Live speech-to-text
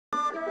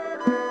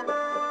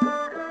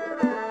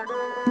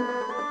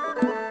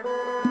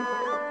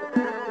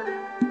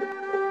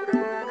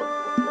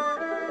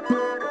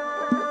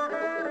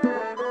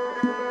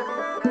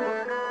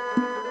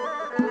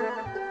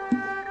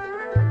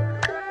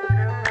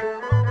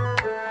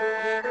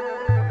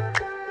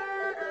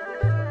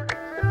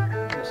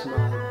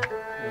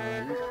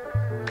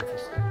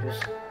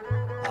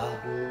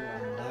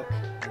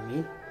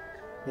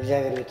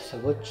የእግዚአብሔር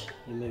ቤተሰቦች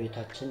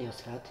የእመቤታችን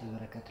የአስራት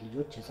የበረከት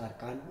ልጆች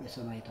የጻድቃን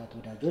የሰማዕታት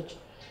ወዳጆች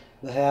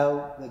በሕያው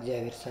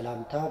በእግዚአብሔር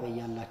ሰላምታ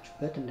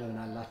በእያላችሁበት እንደምን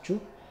አላችሁ?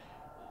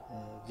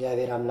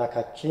 እግዚአብሔር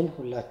አምላካችን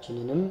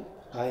ሁላችንንም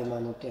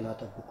በሃይማኖት ጤና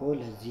ጠብቆ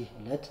ለዚህ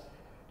ዕለት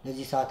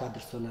ለዚህ ሰዓት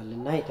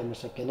አድርሶናልና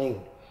የተመሰገነ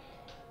ይሁን።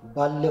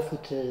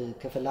 ባለፉት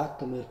ክፍላት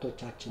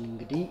ትምህርቶቻችን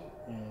እንግዲህ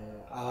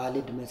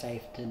አዋልድ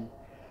መጻሕፍትን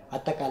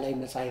አጠቃላይ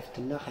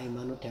መጻሕፍትና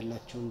ሃይማኖት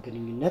ያላቸውን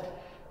ግንኙነት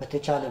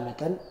በተቻለ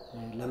መጠን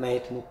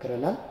ለማየት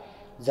ሞክረናል።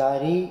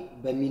 ዛሬ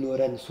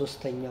በሚኖረን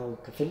ሶስተኛው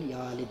ክፍል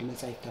የአዋልድ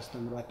መጻሕፍት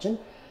አስተምሯችን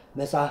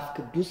መጽሐፍ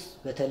ቅዱስ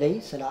በተለይ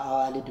ስለ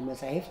አዋልድ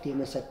መጻሕፍት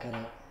የመሰከረ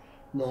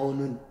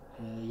መሆኑን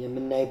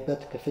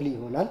የምናይበት ክፍል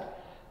ይሆናል።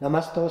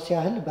 ለማስታወስ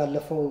ያህል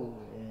ባለፈው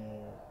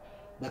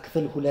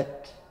በክፍል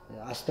 2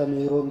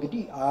 አስተምሮ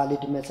እንግዲህ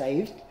አዋልድ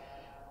መጻሕፍት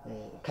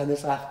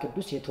ከመጽሐፍ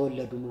ቅዱስ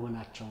የተወለዱ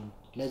መሆናቸውን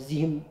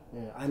ለዚህም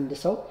አንድ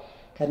ሰው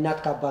ከእናት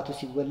ከአባቱ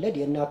ሲወለድ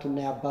የእናቱና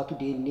የአባቱ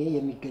ዲኤንኤ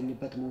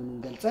የሚገኝበት መሆኑን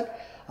ገልጸን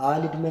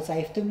አዋልድ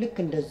መጻሕፍትም ልክ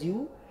እንደዚሁ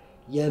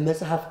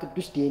የመጽሐፍ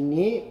ቅዱስ ዲኤንኤ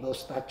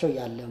በውስጣቸው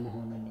ያለ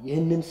መሆኑን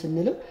ይህንን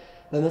ስንልም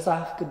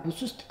በመጽሐፍ ቅዱስ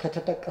ውስጥ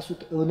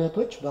ከተጠቀሱት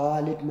እውነቶች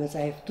በአዋልድ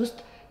መጻሕፍት ውስጥ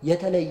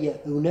የተለየ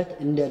እውነት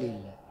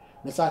እንደሌለ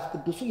መጽሐፍ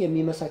ቅዱሱ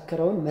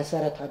የሚመሰክረውን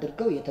መሰረት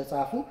አድርገው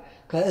የተጻፉ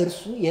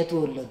ከእርሱ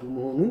የተወለዱ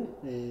መሆኑን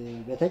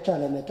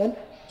በተቻለ መጠን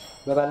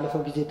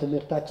በባለፈው ጊዜ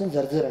ትምህርታችን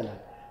ዘርዝረናል።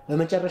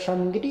 በመጨረሻም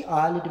እንግዲህ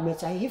አዋልድ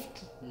መጻሕፍት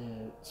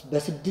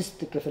በስድስት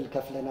ክፍል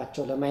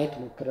ከፍለናቸው ለማየት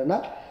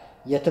ሞክረናል።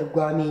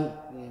 የትርጓሜ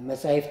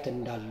መጻሕፍት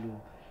እንዳሉ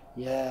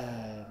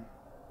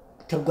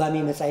የትርጓሜ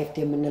መጻሕፍት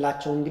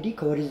የምንላቸው እንግዲህ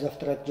ከኦሪት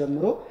ዘፍጥረት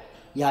ጀምሮ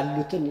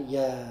ያሉትን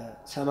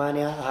የ80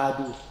 አሃዱ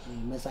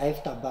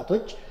መጻሕፍት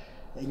አባቶች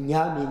እኛ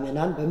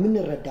ምእመናን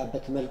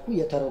በምንረዳበት መልኩ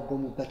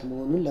የተረጎሙበት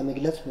መሆኑን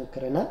ለመግለጽ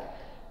ሞክረናል።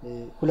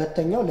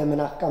 ሁለተኛው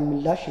ለመናፍቃን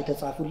ምላሽ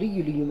የተጻፉ ልዩ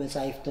ልዩ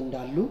መጻሕፍት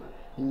እንዳሉ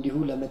እንዲሁ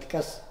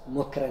ለመጥቀስ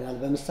ሞክረናል።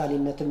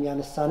 በምሳሌነትም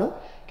ያነሳነው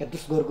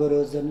ቅዱስ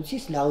ጎርጎርዮስ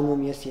ዘኑሲስ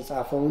ለአውኖሚዮስ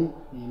የጻፈውን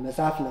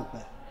መጽሐፍ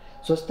ነበር።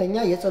 ሶስተኛ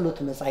የጸሎት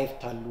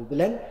መጻሕፍት አሉ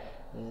ብለን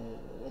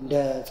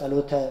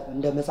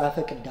እንደ መጽሐፈ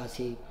ቅዳሴ፣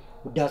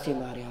 ውዳሴ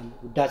ማርያም፣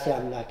 ውዳሴ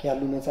አምላክ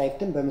ያሉ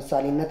መጻሕፍትን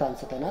በምሳሌነት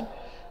አንስተናል።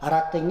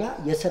 አራተኛ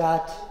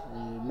የሥርዓት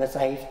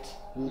መጻሕፍት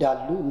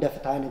እንዳሉ እንደ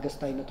ፍትሐ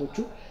ነገሥት አይነቶቹ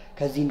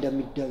ከዚህ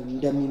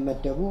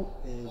እንደሚመደቡ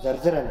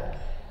ዘርዝረናል።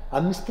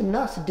 አምስትና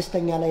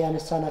ስድስተኛ ላይ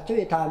ያነሳናቸው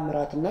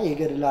የተአምራትና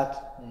የገድላት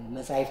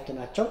መጻሕፍት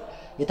ናቸው።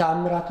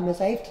 የተአምራት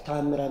መጻሕፍት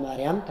ተአምረ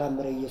ማርያም፣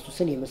 ተአምረ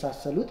ኢየሱስን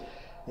የመሳሰሉት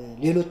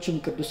ሌሎችም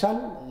ቅዱሳን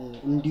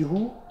እንዲሁ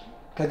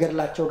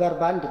ከገድላቸው ጋር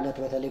በአንድነት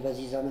በተለይ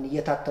በዚህ ዘመን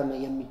እየታተመ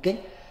የሚገኝ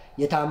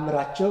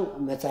የተአምራቸው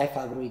መጽሐፍ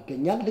አብሮ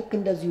ይገኛል። ልክ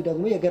እንደዚሁ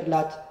ደግሞ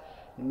የገድላት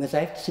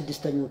መጻሕፍት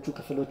ስድስተኞቹ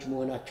ክፍሎች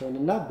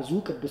መሆናቸውንና ብዙ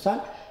ቅዱሳን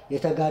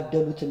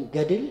የተጋደሉትን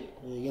ገድል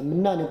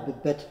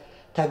የምናነብበት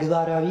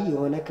ተግባራዊ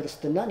የሆነ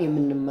ክርስትናን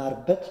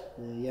የምንማርበት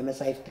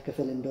የመጻሕፍት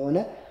ክፍል እንደሆነ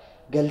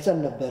ገልጸን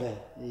ነበረ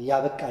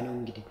ያበቃ ነው።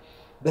 እንግዲህ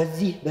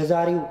በዚህ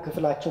በዛሬው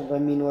ክፍላችን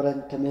በሚኖረን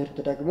ትምህርት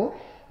ደግሞ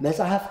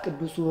መጽሐፍ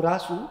ቅዱሱ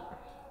ራሱ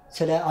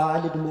ስለ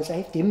አዋልድ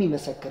መጻሕፍት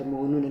የሚመሰክር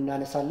መሆኑን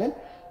እናነሳለን።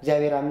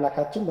 እግዚአብሔር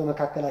አምላካችን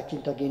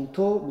በመካከላችን ተገኝቶ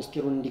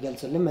ምስጢሩን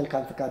እንዲገልጽልን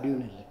መልካም ፈቃዱ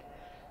ይሁንልን።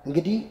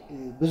 እንግዲህ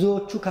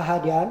ብዙዎቹ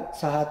ከሃዲያን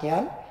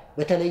ሰሃቲያን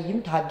በተለይም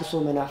ተሐድሶ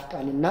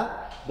መናፍቃንና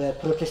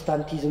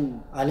በፕሮቴስታንቲዝም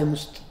ዓለም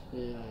ውስጥ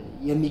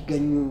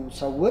የሚገኙ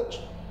ሰዎች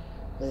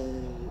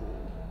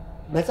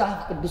መጽሐፍ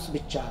ቅዱስ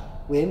ብቻ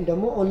ወይም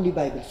ደግሞ ኦንሊ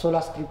ባይብል ሶላ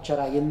ስክሪፕቸራ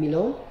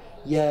የሚለውን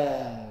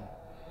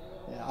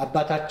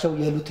የአባታቸው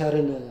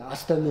የሉተርን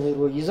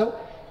አስተምህሮ ይዘው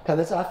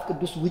ከመጽሐፍ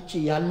ቅዱስ ውጪ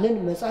ያለን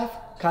መጽሐፍ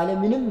ካለ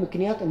ምንም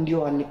ምክንያት እንዲሁ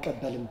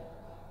አንቀበልም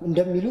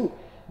እንደሚሉ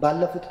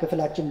ባለፉት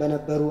ክፍላችን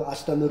በነበሩ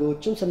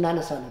አስተምህሮዎችም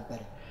ስናነሳ ነበር።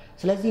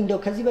 ስለዚህ እንደው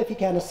ከዚህ በፊት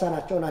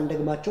ያነሳናቸውን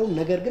አንደግማቸውም።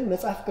 ነገር ግን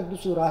መጽሐፍ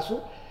ቅዱሱ ራሱ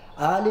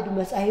አዋልድ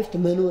መጻሕፍት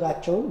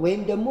መኖራቸውን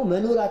ወይም ደግሞ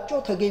መኖራቸው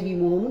ተገቢ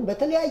መሆኑን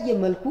በተለያየ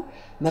መልኩ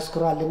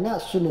መስክሯልና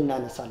እሱን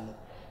እናነሳለን።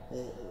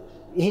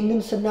 ይህንን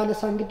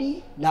ስናነሳ እንግዲህ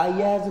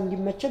ለአያያዝ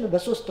እንዲመቸን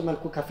በሶስት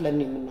መልኩ ከፍለን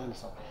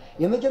የምናነሳው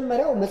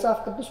የመጀመሪያው መጽሐፍ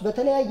ቅዱስ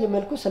በተለያየ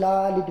መልኩ ስለ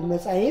አዋልድ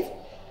መጻሕፍት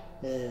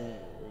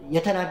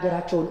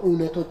የተናገራቸውን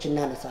እውነቶች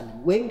እናነሳለን።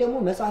 ወይም ደግሞ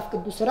መጽሐፍ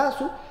ቅዱስ ራሱ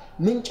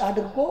ምንጭ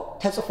አድርጎ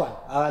ተጽፏል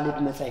አዋልድ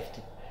መጻሕፍት።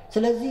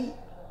 ስለዚህ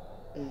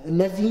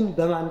እነዚህን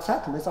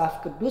በማንሳት መጽሐፍ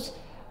ቅዱስ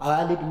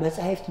አዋልድ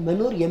መጻሕፍት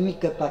መኖር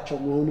የሚገባቸው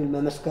መሆኑን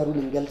መመስከሩን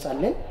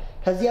እንገልጻለን።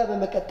 ከዚያ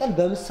በመቀጠል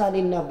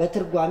በምሳሌና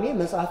በትርጓሜ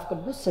መጽሐፍ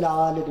ቅዱስ ስለ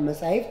አዋልድ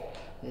መጻሕፍት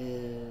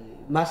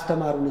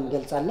ማስተማሩን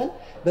እንገልጻለን።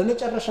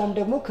 በመጨረሻም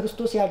ደግሞ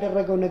ክርስቶስ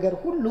ያደረገው ነገር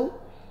ሁሉ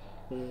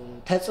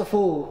ተጽፎ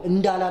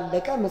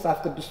እንዳላለቀ መጽሐፍ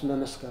ቅዱስ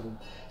መመስከሩ።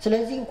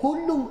 ስለዚህ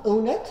ሁሉም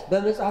እውነት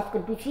በመጽሐፍ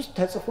ቅዱስ ውስጥ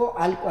ተጽፎ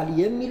አልቋል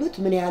የሚሉት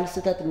ምን ያህል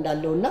ስህተት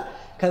እንዳለውና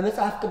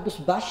ከመጽሐፍ ቅዱስ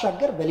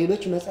ባሻገር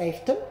በሌሎች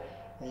መጻሕፍትም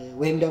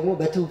ወይም ደግሞ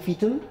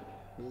በትውፊትም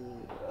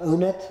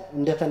እውነት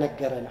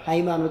እንደተነገረን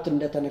ሃይማኖት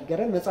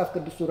እንደተነገረን መጽሐፍ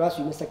ቅዱስ ራሱ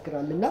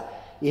ይመሰክራልና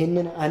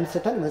ይህንን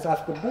አንስተን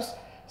መጽሐፍ ቅዱስ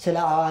ስለ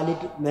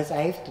አዋልድ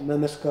መጻሕፍት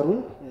መመስከሩን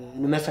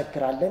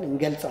እንመሰክራለን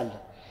እንገልጻለን።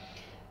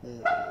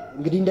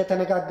 እንግዲህ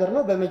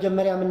እንደተነጋገርነው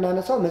በመጀመሪያ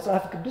የምናነሳው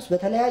መጽሐፍ ቅዱስ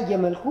በተለያየ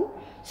መልኩ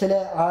ስለ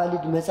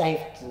አዋልድ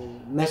መጻሕፍት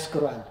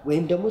መስክሯል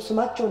ወይም ደግሞ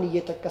ስማቸውን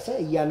እየጠቀሰ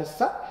እያነሳ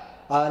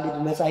አዋልድ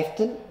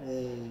መጻሕፍትን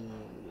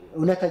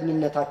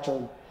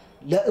እውነተኝነታቸውን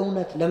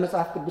ለእውነት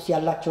ለመጽሐፍ ቅዱስ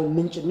ያላቸውን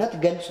ምንጭነት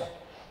ገልጿል።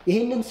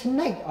 ይህንን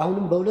ስናይ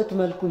አሁንም በሁለት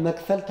መልኩ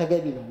መክፈል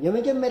ተገቢ ነው።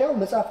 የመጀመሪያው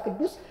መጽሐፍ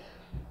ቅዱስ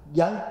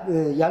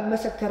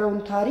ያልመሰከረውን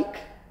ታሪክ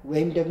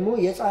ወይም ደግሞ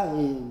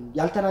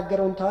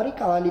ያልተናገረውን ታሪክ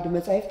አዋልድ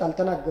መጻሕፍት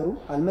አልተናገሩም፣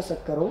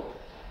 አልመሰከረውም።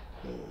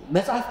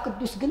 መጽሐፍ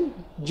ቅዱስ ግን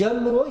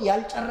ጀምሮ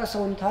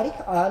ያልጨረሰውን ታሪክ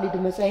አዋልድ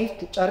መጻሕፍት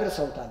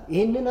ጨርሰውታል።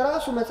 ይህንን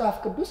ራሱ መጽሐፍ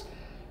ቅዱስ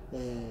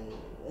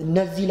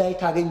እነዚህ ላይ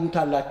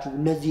ታገኙታላችሁ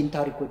እነዚህን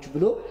ታሪኮች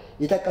ብሎ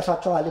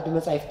የጠቀሳቸው አዋልድ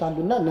መጻሕፍት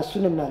አሉና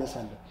እነሱን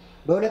እናነሳለን።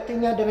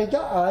 በሁለተኛ ደረጃ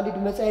አዋልድ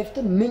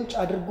መጻሕፍትን ምንጭ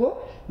አድርጎ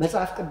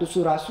መጽሐፍ ቅዱሱ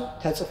ራሱ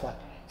ተጽፏል።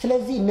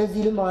 ስለዚህ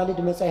እነዚህንም አዋልድ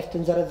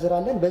መጻሕፍትን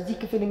ዘረዝራለን። በዚህ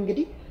ክፍል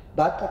እንግዲህ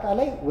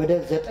በአጠቃላይ ወደ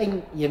 9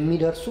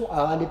 የሚደርሱ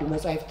አዋልድ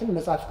መጻሕፍትን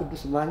መጽሐፍ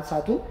ቅዱስ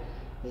ማንሳቱን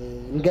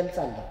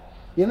እንገልጻለን።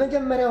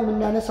 የመጀመሪያው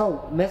የምናነሳው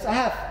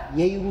መጽሐፍ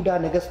የይሁዳ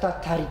ነገስታት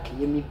ታሪክ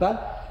የሚባል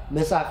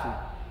መጽሐፍ ነው።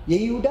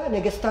 የይሁዳ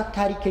ነገስታት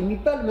ታሪክ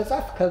የሚባል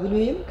መጽሐፍ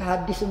ከብሉይም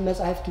ከሐዲስም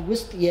መጽሐፍት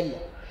ውስጥ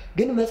የለም።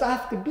 ግን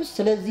መጽሐፍ ቅዱስ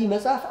ስለዚህ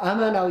መጽሐፍ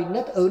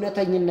አማናዊነት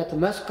እውነተኝነት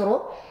መስክሮ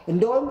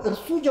እንደውም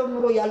እርሱ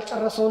ጀምሮ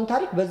ያልጨረሰውን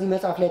ታሪክ በዚህ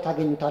መጽሐፍ ላይ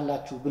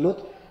ታገኙታላችሁ ብሎት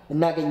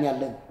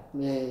እናገኛለን።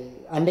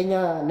 አንደኛ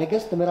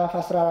ነገሥት ምዕራፍ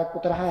 14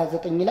 ቁጥር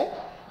 29 ላይ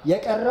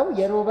የቀረው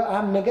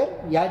የሮብዓም ነገር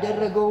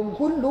ያደረገውም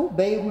ሁሉ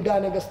በይሁዳ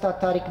ነገስታት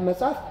ታሪክ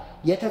መጽሐፍ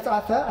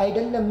የተጻፈ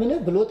አይደለምን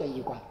ብሎ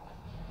ጠይቋል።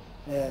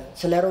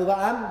 ስለ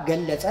ሮብዓም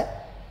ገለጸ።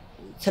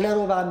 ስለ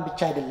ሮብዓም ብቻ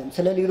አይደለም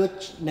ስለ ሌሎች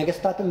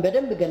ነገስታትን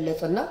በደንብ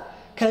ገለጸና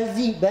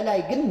ከዚህ በላይ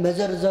ግን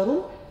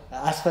መዘርዘሩን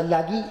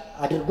አስፈላጊ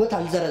አድርጎት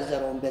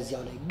አልዘረዘረውም።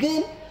 በዚያው ላይ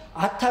ግን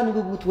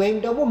አታንብቡት ወይም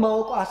ደግሞ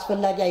ማወቁ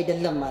አስፈላጊ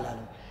አይደለም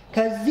አላለም።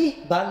 ከዚህ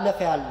ባለፈ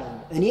ያለው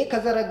እኔ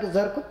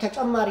ከዘረዘርኩት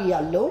ተጨማሪ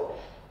ያለውን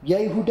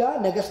የይሁዳ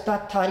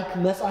ነገስታት ታሪክ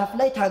መጽሐፍ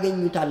ላይ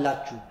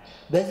ታገኙታላችሁ፣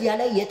 በዚያ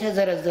ላይ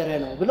የተዘረዘረ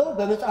ነው ብሎ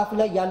በመጽሐፉ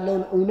ላይ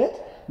ያለውን እውነት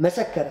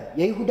መሰከረ።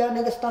 የይሁዳ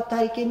ነገስታት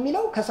ታሪክ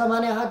የሚለው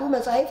ከ81ዱ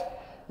መጻሕፍት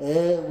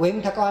ወይም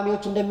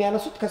ተቃዋሚዎች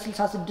እንደሚያነሱት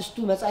ከ66ቱ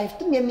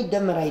መጻሕፍትም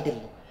የሚደመር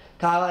አይደለም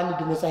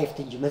ከአዋልድ መጻሕፍት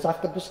እንጂ። መጽሐፍ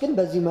ቅዱስ ግን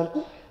በዚህ መልኩ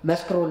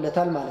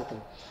መስክሮለታል ማለት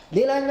ነው።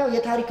 ሌላኛው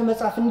የታሪክ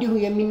መጽሐፍ እንዲሁ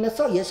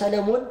የሚነሳው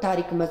የሰለሞን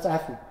ታሪክ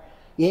መጽሐፍ ነው።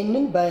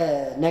 ይህንን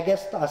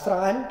በነገሥት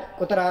 11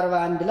 ቁጥር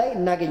 41 ላይ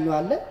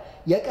እናገኘዋለን።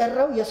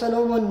 የቀረው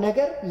የሰሎሞን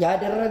ነገር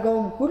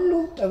ያደረገውም ሁሉ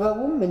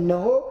ጥበቡም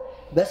እነሆ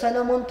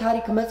በሰሎሞን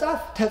ታሪክ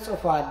መጽሐፍ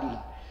ተጽፏል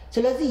ይላል።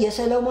 ስለዚህ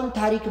የሰሎሞን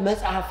ታሪክ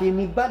መጽሐፍ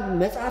የሚባል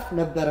መጽሐፍ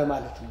ነበረ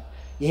ማለት ነው።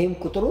 ይህም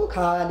ቁጥሩ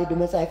ከአዋልድ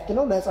መጻሕፍት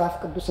ነው። መጽሐፍ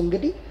ቅዱስ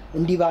እንግዲህ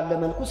እንዲህ ባለ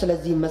መልኩ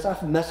ስለዚህ መጽሐፍ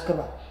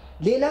መስክሯል።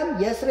 ሌላም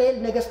የእስራኤል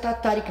ነገስታት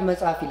ታሪክ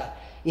መጽሐፍ ይላል።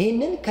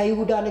 ይህንን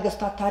ከይሁዳ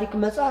ነገስታት ታሪክ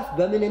መጽሐፍ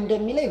በምን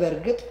እንደሚለይ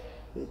በእርግጥ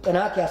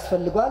ጥናት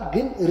ያስፈልገዋል።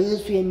 ግን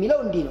ርዕሱ የሚለው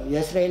እንዲህ ነው፣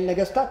 የእስራኤል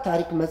ነገስታት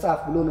ታሪክ መጽሐፍ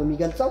ብሎ ነው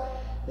የሚገልጸው።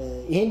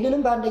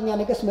 ይህንንም በአንደኛ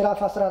ነገሥት ምዕራፍ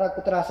 14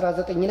 ቁጥር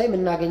 19 ላይ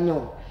የምናገኘው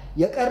ነው።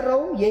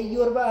 የቀረው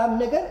የኢዮርብዓም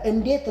ነገር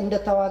እንዴት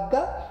እንደተዋጋ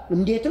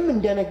እንዴትም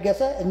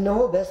እንደነገሰ እነሆ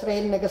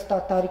በእስራኤል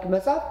ነገስታት ታሪክ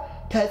መጽሐፍ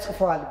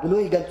ተጽፏል ብሎ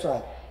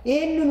ይገልጸዋል።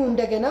 ይህንኑ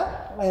እንደገና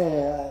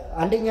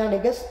አንደኛ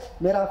ነገሥት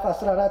ምዕራፍ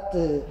 14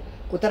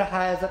 ቁጥር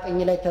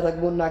 29 ላይ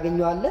ተረግሞ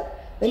እናገኘዋለን።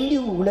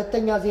 እንዲሁ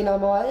ሁለተኛ ዜና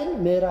መዋዕል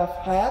ምዕራፍ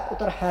 20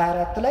 ቁጥር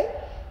 24 ላይ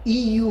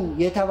ኢዩ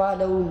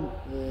የተባለውን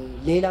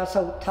ሌላ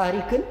ሰው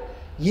ታሪክን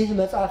ይህ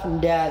መጽሐፍ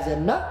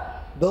እንደያዘና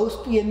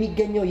በውስጡ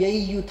የሚገኘው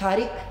የኢዩ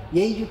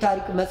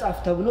ታሪክ መጽሐፍ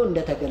ተብሎ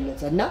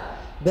እንደተገለጸ እና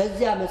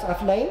በዚያ መጽሐፍ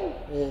ላይም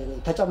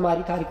ተጨማሪ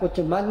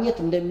ታሪኮችን ማግኘት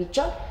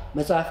እንደሚቻል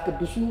መጽሐፍ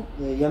ቅዱሱ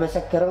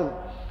የመሰከረው ነው።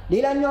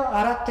 ሌላኛው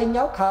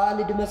አራተኛው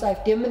ከአዋልድ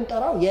መጻሕፍት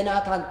የምንጠራው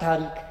የናታን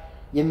ታሪክ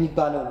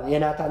የሚባለው ነው።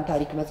 የናታን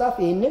ታሪክ መጽሐፍ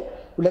ይህንን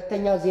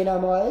ሁለተኛ ዜና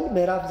መዋዕል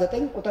ምዕራፍ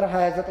 9 ቁጥር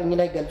 29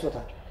 ላይ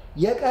ገልጾታል።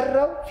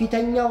 የቀረው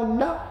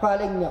ፊተኛውና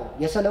ኋለኛው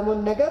የሰሎሞን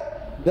ነገር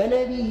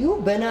በነቢዩ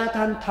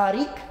በናታን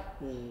ታሪክ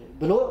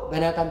ብሎ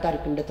በናታን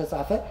ታሪክ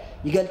እንደተጻፈ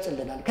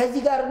ይገልጽልናል።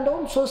 ከዚህ ጋር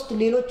እንደውም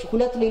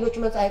ሁለት ሌሎች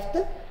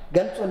መጻሕፍትን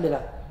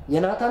ገልጾልናል።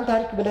 የናታን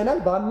ታሪክ ብለናል።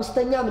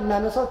 በአምስተኛ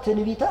የምናነሳው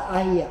ትንቢተ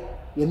አህያ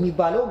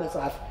የሚባለው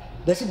መጽሐፍ፣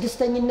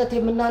 በስድስተኝነት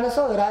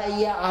የምናነሳው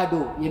ራእየ አዶ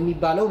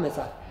የሚባለው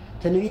መጽሐፍ።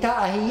 ትንቢተ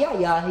አህያ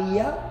የአህያ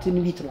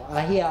ትንቢት ነው።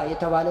 አህያ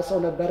የተባለ ሰው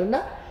ነበርና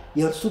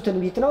የእርሱ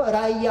ትንቢት ነው።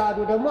 ራእየ አዶ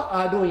ደግሞ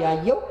አዶ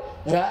ያየው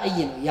ራእይ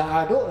ነው።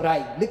 የአዶ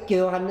ራእይ ልክ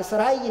የዮሐንስ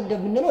ራእይ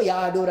እንደምንለው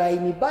የአዶ ራእይ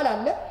የሚባል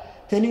አለ።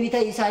 ትንቢተ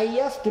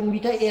ኢሳይያስ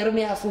ትንቢተ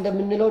ኤርምያስ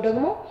እንደምንለው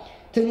ደግሞ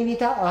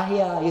ትንቢተ አህያ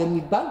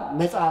የሚባል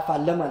መጽሐፍ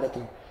አለ ማለት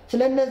ነው።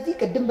 ስለነዚህ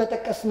ቅድም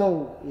በጠቀስነው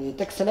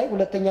ጥቅስ ላይ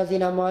ሁለተኛ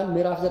ዜና መዋዕል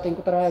ምዕራፍ 9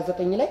 ቁጥር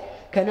 29 ላይ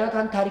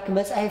ከናታን ታሪክ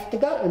መጻሕፍት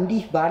ጋር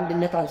እንዲህ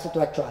በአንድነት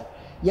አንስቷቸዋል።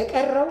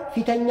 የቀረው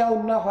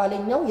ፊተኛውና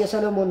ኋለኛው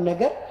የሰሎሞን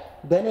ነገር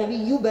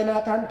በነቢዩ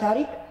በናታን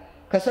ታሪክ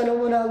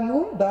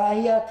ከሰሎሞናዊውም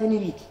በአህያ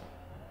ትንቢት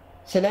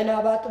ስለ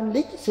ናባጥም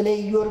ልጅ ስለ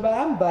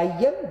ኢዮርብዓም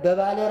ባየም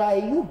በባለ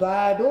ራእዩ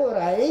በአዶ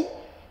ራእይ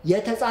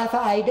የተጻፈ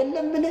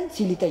አይደለምን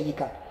ሲል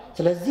ይጠይቃል።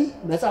 ስለዚህ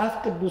መጽሐፍ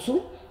ቅዱሱ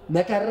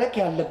መተረክ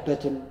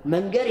ያለበትን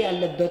መንገር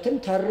ያለበትን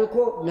ተርኮ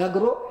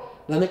ነግሮ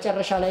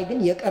በመጨረሻ ላይ ግን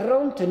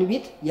የቀረውን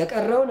ትንቢት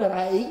የቀረውን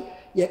ራእይ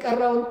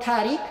የቀረውን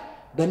ታሪክ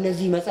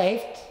በእነዚህ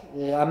መጻሕፍት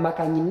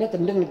አማካኝነት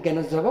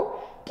እንድንገነዘበው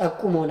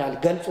ጠቁሞናል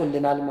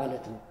ገልጾልናል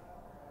ማለት ነው።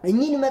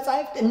 እኚህን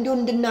መጻሕፍት እንዲሁ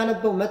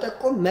እንድናነበው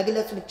መጠቆም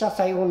መግለጽ ብቻ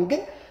ሳይሆን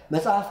ግን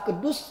መጽሐፍ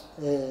ቅዱስ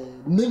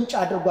ምንጭ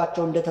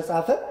አድርጓቸው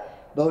እንደተጻፈ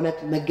በእውነት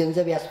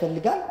መገንዘብ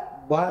ያስፈልጋል።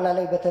 በኋላ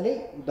ላይ በተለይ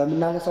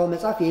በመናነሳው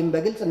መጽሐፍ ይሄን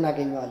በግልጽ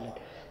እናገኘዋለን።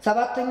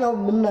 ሰባተኛው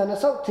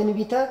የምናነሳው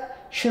ትንቢተ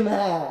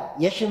ሽማያ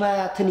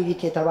የሽማያ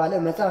ትንቢት የተባለ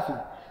መጽሐፍ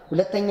ነው።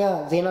 ሁለተኛ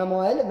ዜና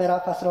መዋዕል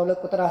ምዕራፍ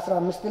 12 ቁጥር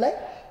 15 ላይ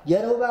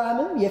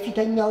የሮብዓምም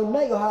የፊተኛውና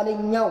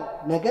የኋለኛው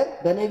ነገር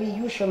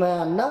በነቢዩ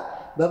ሽማያና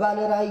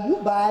በባለራእዩ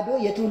በአዶ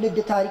የትውልድ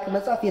ታሪክ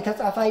መጽሐፍ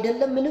የተጻፈ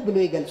አይደለምን ብሎ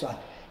ይገልጻል።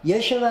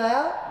 የሽማያ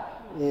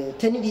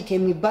ትንቢት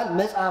የሚባል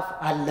መጽሐፍ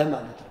አለ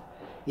ማለት ነው።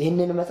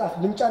 ይህንን መጽሐፍ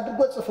ምንጭ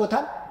አድርጎ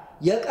ጽፎታል።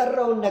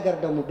 የቀረውን ነገር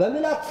ደግሞ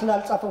በምላት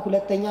ስላልጻፈው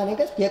ሁለተኛ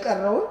ነገሥት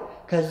የቀረውን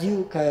ከዚሁ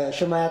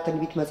ከሽማያ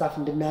ትንቢት መጽሐፍ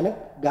እንድናነብ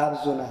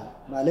ጋብዞናል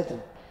ማለት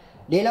ነው።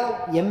 ሌላው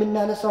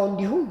የምናነሳው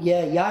እንዲሁ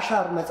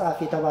የያሻር መጽሐፍ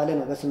የተባለ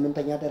ነው።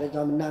 በስምንተኛ ደረጃ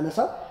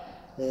የምናነሳው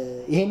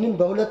ይሄንን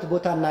በሁለት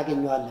ቦታ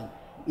እናገኘዋለን።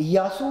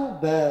 ኢያሱ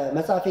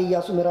በመጽሐፈ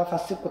ኢያሱ ምዕራፍ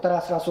 10 ቁጥር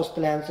 13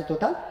 ላይ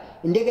አንስቶታል።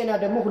 እንደገና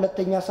ደግሞ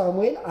ሁለተኛ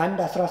ሳሙኤል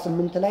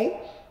 1:18 ላይ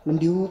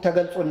እንዲሁ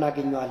ተገልጾ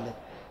እናገኘዋለን።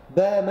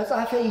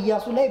 በመጽሐፈ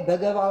ኢያሱ ላይ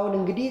በገባውን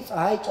እንግዲህ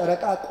ፀሐይ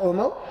ጨረቃ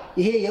ቆመው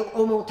ይሄ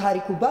የቆመው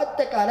ታሪኩ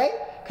በአጠቃላይ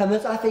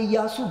ከመጽሐፈ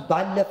ኢያሱ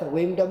ባለፈ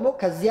ወይም ደግሞ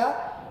ከዚያ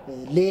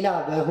ሌላ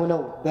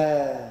በሆነው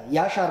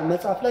በያሻር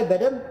መጽሐፍ ላይ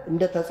በደንብ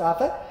እንደተጻፈ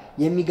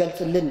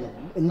የሚገልጽልን ነው።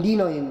 እንዲህ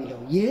ነው የሚለው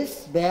ይህስ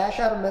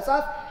በያሻር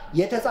መጽሐፍ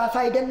የተጻፈ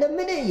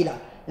አይደለምን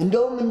ይላል።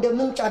 እንደውም እንደ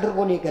ምንጭ አድርጎ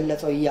ነው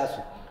የገለጸው ኢያሱ።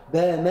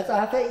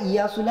 በመጽሐፈ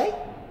ኢያሱ ላይ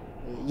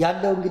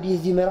ያለው እንግዲህ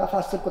እዚህ ምዕራፍ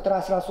 10 ቁጥር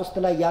 13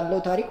 ላይ ያለው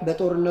ታሪክ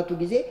በጦርነቱ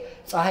ጊዜ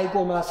ፀሐይ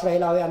ቆማ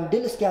እስራኤላውያን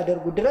ድል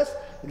እስኪያደርጉ ድረስ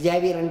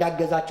እግዚአብሔር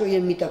እንዳገዛቸው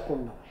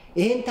የሚጠቁም ነው።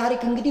 ይሄን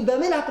ታሪክ እንግዲህ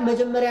በመላክ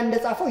መጀመሪያ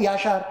እንደጻፈው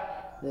ያሻር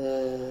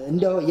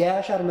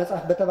የያሻር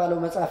መጽሐፍ በተባለው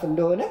መጽሐፍ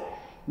እንደሆነ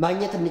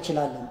ማግኘት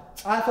እንችላለን።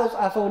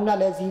 ጻፈውና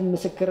ለዚህ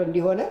ምስክር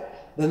እንዲሆነ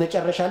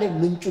በመጨረሻ ላይ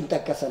ምንጩን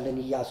ጠቀሰልን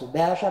ኢያሱ።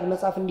 በያሻር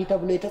መጽሐፍ እንዲህ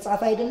ተብሎ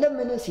የተጻፈ አይደለም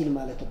ምን ሲል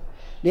ማለት ነው።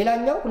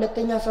 ሌላኛው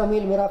ሁለተኛ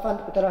ሳሙኤል ምዕራፍ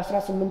 1 ቁጥር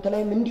 18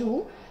 ላይም እንዲሁ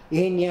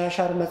ይሄን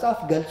የያሻር መጽሐፍ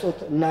ገልጾት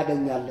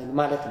እናገኛለን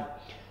ማለት ነው።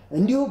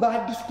 እንዲሁ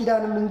በአዲስ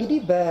ኪዳንም እንግዲህ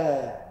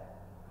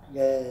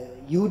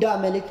በይሁዳ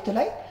መልእክት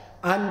ላይ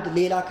አንድ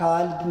ሌላ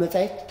ከአዋልድ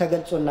መጻሕፍት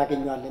ተገልጾ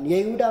እናገኘዋለን።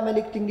 የይሁዳ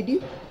መልእክት እንግዲህ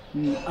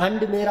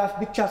አንድ ምዕራፍ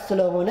ብቻ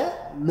ስለሆነ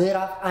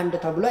ምዕራፍ 1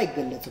 ተብሎ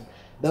አይገለጽም፣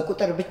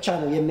 በቁጥር ብቻ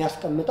ነው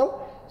የሚያስቀምጠው።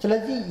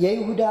 ስለዚህ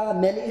የይሁዳ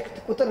መልእክት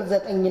ቁጥር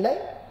 9 ላይ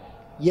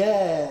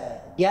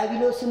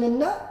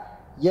የዲያብሎስንና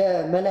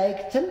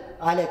የመላእክትን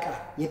አለቃ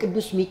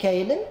የቅዱስ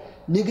ሚካኤልን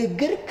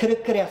ንግግር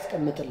ክርክር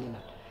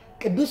ያስቀምጥልናል።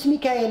 ቅዱስ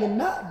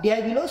ሚካኤልና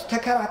ዲያብሎስ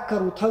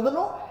ተከራከሩ ተብሎ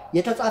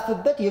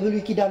የተጻፈበት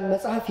የብሉይ ኪዳን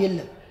መጽሐፍ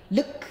የለም።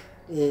 ልክ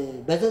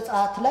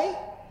በዘጸአት ላይ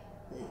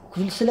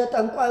ስለ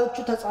ጠንቋዮቹ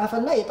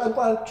ተጻፈና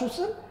የጠንቋዮቹ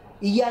ስም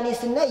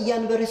ኢያኔስና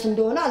ኢያንበሬስ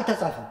እንደሆነ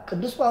አልተጻፈም።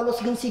 ቅዱስ ጳውሎስ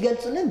ግን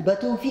ሲገልጽልን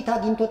በትውፊት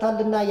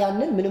አግኝቶታልና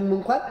ያንን ምንም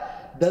እንኳን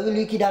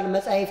በብሉይ ኪዳን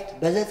መጻሕፍት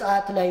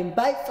በዘጸአት ላይ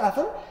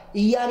ባይጻፍም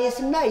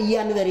ኢያኔስና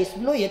ኢያንበሬስ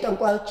ብሎ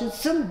የጠንቋዮችን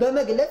ስም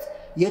በመግለጽ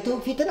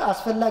የትውፊትን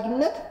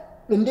አስፈላጊነት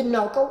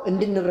እንድናውቀው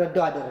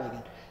እንድንረዳው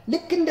አደረገን።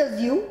 ልክ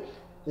እንደዚሁ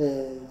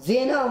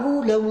ዜናሁ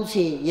ለሙሴ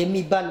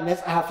የሚባል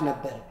መጽሐፍ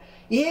ነበር።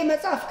 ይሄ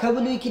መጽሐፍ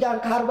ከብሉይ ኪዳን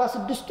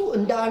ከ46ቱ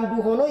እንደ አንዱ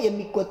ሆኖ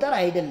የሚቆጠር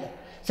አይደለም።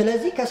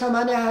 ስለዚህ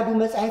ከ81ዱ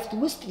መጻሕፍት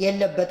ውስጥ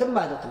የለበትም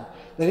ማለት ነው።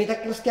 በቤተ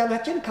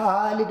ክርስቲያናችን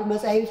ከአዋልድ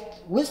መጻሕፍት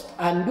ውስጥ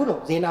አንዱ ነው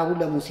ዜናሁ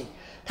ለሙሴ።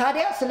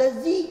 ታዲያ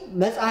ስለዚህ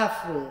መጽሐፍ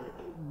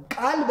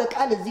ቃል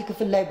በቃል እዚህ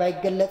ክፍል ላይ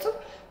ባይገለጽም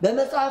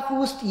በመጽሐፉ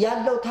ውስጥ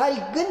ያለው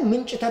ታሪክ ግን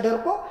ምንጭ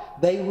ተደርጎ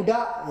በይሁዳ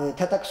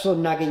ተጠቅሶ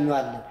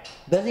እናገኘዋለን።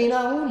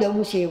 በዜናሁ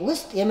ለሙሴ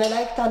ውስጥ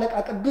የመላእክት አለቃ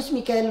ቅዱስ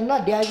ሚካኤልና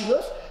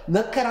ዲያብሎስ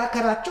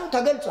መከራከራቸው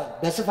ተገልጿል፣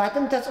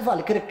 በስፋትም ተጽፏል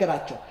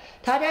ክርክራቸው።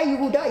 ታዲያ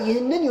ይሁዳ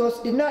ይህንን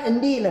ይወስድና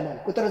እንዲህ ይለናል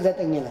ቁጥር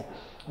 9 ላይ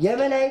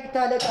የመላእክት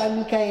አለቃ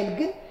ሚካኤል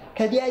ግን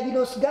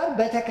ከዲያብሎስ ጋር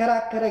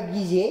በተከራከረ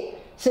ጊዜ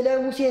ስለ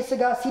ሙሴ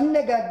ሥጋ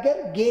ሲነጋገር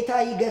ጌታ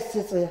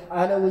ይገስጽህ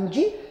አለው እንጂ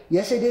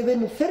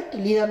የስድብን ፍርድ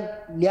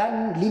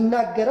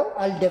ሊናገረው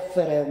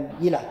አልደፈረም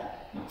ይላል።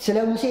 ስለ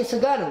ሙሴ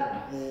ሥጋ ነው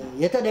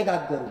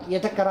የተነጋገሩት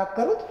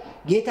የተከራከሩት።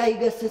 ጌታ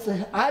ይገስጽህ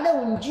አለው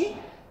እንጂ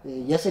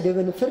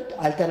የስድብን ፍርድ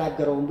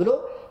አልተናገረውም ብሎ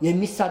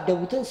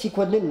የሚሳደቡትን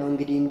ሲኮንን ነው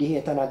እንግዲህ እንዲህ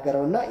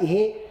የተናገረውና ይሄ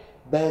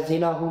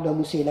በዜናሁ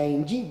ለሙሴ ላይ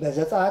እንጂ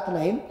በዘጸአት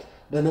ላይም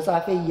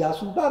በመጽሐፈ ኢያሱ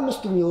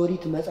በአምስቱም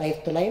የኦሪት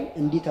መጻሕፍት ላይም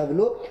እንዲህ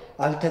ተብሎ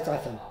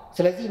አልተጻፈም።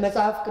 ስለዚህ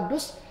መጽሐፍ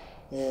ቅዱስ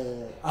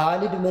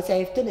አዋልድ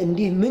መጻሕፍትን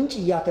እንዲህ ምንጭ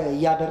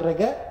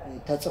እያደረገ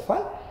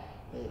ተጽፏል።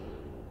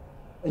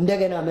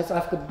 እንደገና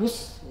መጽሐፍ ቅዱስ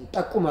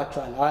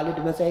ጠቁማቸዋል። አዋልድ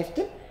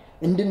መጻሕፍትን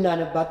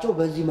እንድናነባቸው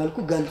በዚህ መልኩ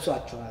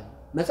ገልጿቸዋል።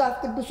 መጽሐፍ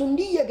ቅዱስ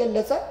እንዲህ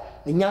እየገለጸ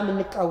እኛም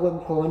እንቃወም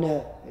ከሆነ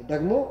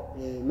ደግሞ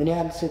ምን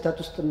ያህል ስህተት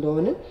ውስጥ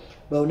እንደሆንን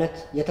በእውነት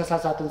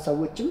የተሳሳትን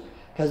ሰዎችም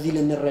ከዚህ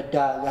ልንረዳ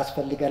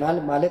ያስፈልገናል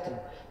ማለት ነው።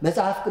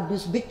 መጽሐፍ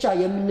ቅዱስ ብቻ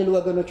የምንል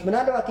ወገኖች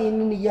ምናልባት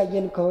ይህንን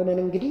እያየን ከሆነን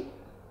እንግዲህ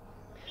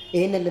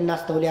ይሄንን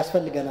ልናስተውል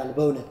ያስፈልገናል።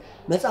 በእውነት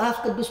መጽሐፍ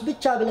ቅዱስ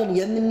ብቻ ብለን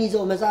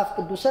የምንይዘው መጽሐፍ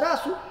ቅዱስ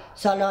ራሱ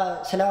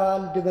ስለ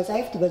አዋልድ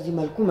መጻሕፍት በዚህ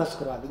መልኩ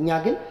መስክሯል። እኛ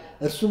ግን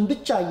እርሱን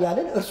ብቻ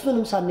እያልን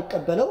እርሱንም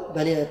ሳንቀበለው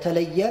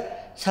በተለየ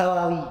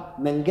ሰዋዊ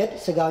መንገድ፣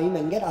 ስጋዊ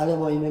መንገድ፣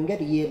 ዓለማዊ መንገድ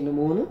እየሄድን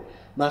መሆኑን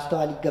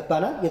ማስተዋል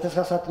ይገባናል።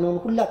 የተሳሳትነውን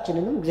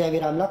ሁላችንንም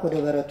እግዚአብሔር አምላክ ወደ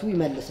በረቱ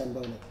ይመልሰን።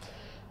 በእውነት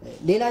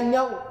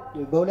ሌላኛው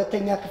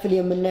በሁለተኛ ክፍል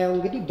የምናየው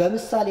እንግዲህ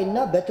በምሳሌና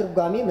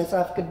በትርጓሜ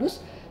መጽሐፍ ቅዱስ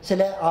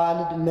ስለ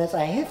አዋልድ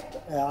መጻሕፍት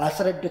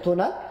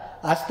አስረድቶናል፣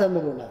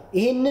 አስተምሮናል።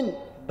 ይህንን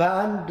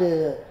በአንድ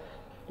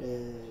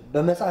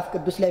በመጽሐፍ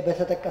ቅዱስ ላይ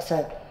በተጠቀሰ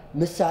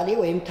ምሳሌ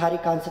ወይም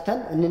ታሪክ አንስተን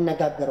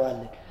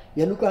እንነጋገረዋለን።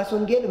 የሉቃስ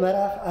ወንጌል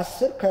ምዕራፍ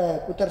 10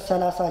 ከቁጥር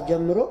 30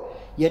 ጀምሮ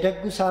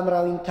የደጉ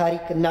ሳምራዊን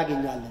ታሪክ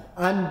እናገኛለን።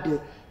 አንድ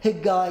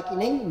ሕግ አዋቂ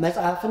ነኝ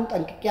መጽሐፍን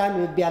ጠንቅቄ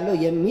አንብቤያለሁ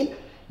የሚል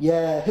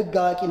የሕግ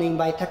አዋቂ ነኝ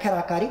ባይ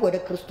ተከራካሪ ወደ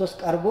ክርስቶስ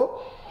ቀርቦ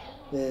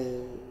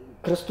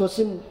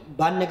ክርስቶስን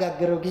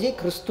ባነጋገረው ጊዜ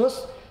ክርስቶስ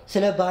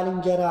ስለ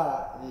ባልንጀራ፣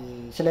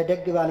 ስለ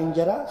ደግ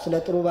ባልንጀራ፣ ስለ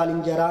ጥሩ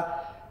ባልንጀራ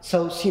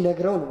ሰው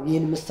ሲነግረው ነው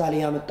ይህን ምሳሌ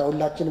ያመጣው።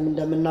 ሁላችንም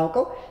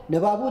እንደምናውቀው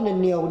ንባቡን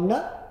እንየውና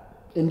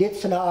እንዴት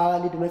ስለ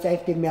አዋልድ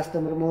መጻሕፍት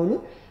የሚያስተምር መሆኑን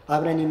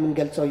አብረን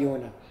የምንገልጸው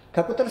ይሆናል።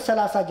 ከቁጥር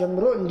 30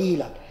 ጀምሮ እንዲህ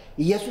ይላል።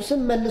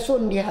 ኢየሱስም መልሶ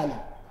እንዲህ አለ፣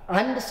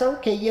 አንድ ሰው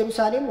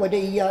ከኢየሩሳሌም ወደ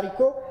ኢያሪኮ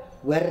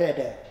ወረደ፣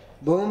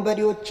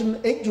 በወንበዴዎችም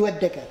እጅ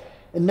ወደቀ።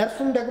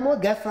 እነርሱም ደግሞ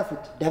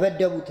ገፈፉት፣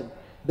 ደበደቡትም፣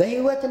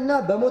 በሕይወትና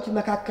በሞት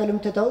መካከልም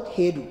ትተውት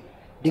ሄዱ።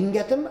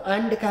 ድንገትም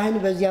አንድ ካህን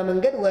በዚያ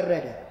መንገድ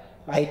ወረደ፣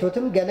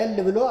 አይቶትም ገለል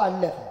ብሎ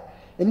አለፈ።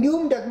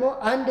 እንዲሁም ደግሞ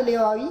አንድ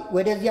ሌዋዊ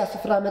ወደዚያ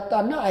ስፍራ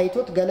መጣና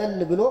አይቶት ገለል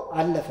ብሎ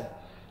አለፈ።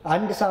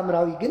 አንድ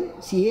ሳምራዊ ግን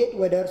ሲሄድ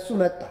ወደ እርሱ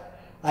መጣ፣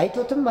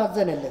 አይቶትም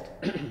አዘነለት።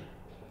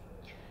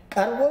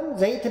 ቀርቦም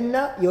ዘይትና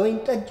የወይን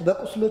ጠጅ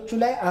በቁስሎቹ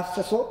ላይ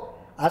አፍስሶ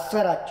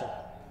አሰራቸው፣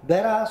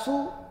 በራሱ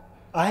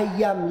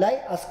አህያም ላይ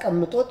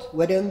አስቀምጦት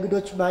ወደ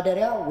እንግዶች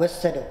ማደሪያ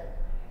ወሰደው፣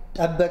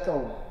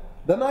 ጠበቀው።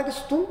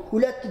 በማግስቱም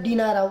 2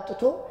 ዲናር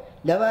አውጥቶ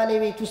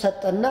ለባለቤቱ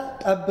ሰጠና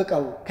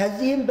ጠብቀው፣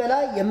 ከዚህም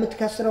በላይ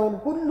የምትከስረውን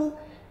ሁሉ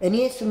እኔ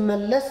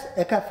ስመለስ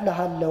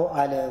እከፍልሃለሁ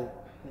አለው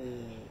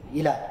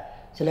ይላል።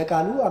 ስለ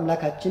ቃሉ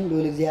አምላካችን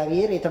ልዑል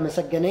እግዚአብሔር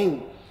የተመሰገነ ይሁን።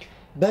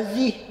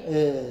 በዚህ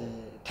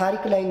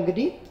ታሪክ ላይ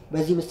እንግዲህ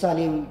በዚህ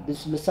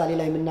ምሳሌ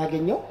ላይ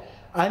የምናገኘው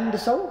አንድ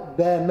ሰው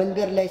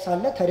በመንገድ ላይ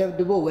ሳለ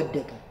ተደብድቦ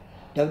ወደቀ።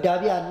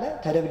 ደብዳቤ አለ፣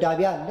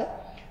 ተደብዳቤ አለ።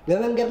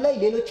 በመንገድ ላይ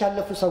ሌሎች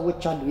ያለፉ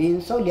ሰዎች አሉ።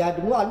 ይህን ሰው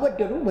ሊያድኑ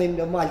አልወደዱም ወይም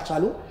ደግሞ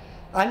አልቻሉም።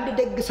 አንድ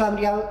ደግ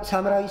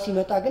ሳምራዊ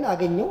ሲመጣ ግን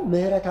አገኘው፣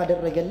 ምሕረት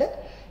አደረገለት፣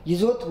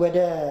 ይዞት ወደ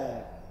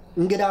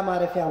እንግዳ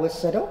ማረፊያ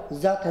ወሰደው፣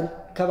 እዛ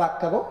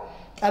ተንከባከበው፣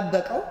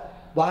 ጠበቀው።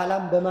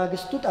 በኋላም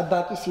በማግስቱ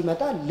ጠባቂ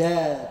ሲመጣ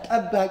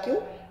ለጠባቂው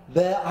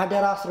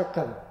በአደራ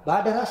አስረከበው።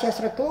 በአደራ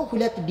ሲያስረክበው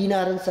 2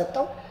 ዲናርን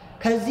ሰጠው።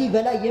 ከዚህ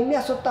በላይ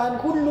የሚያስወጣን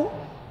ሁሉ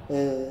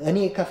እኔ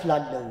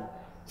እከፍላለሁ፣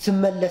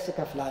 ስመለስ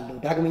እከፍላለሁ፣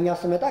 ዳግመኛ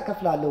ስመጣ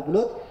እከፍላለሁ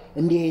ብሎት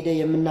እንዲሄደ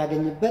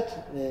የምናገኝበት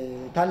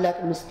ታላቅ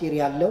ምስጢር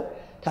ያለው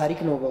ታሪክ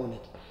ነው።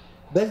 በእውነት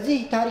በዚህ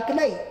ታሪክ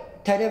ላይ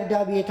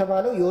ተደብዳቢ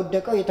የተባለው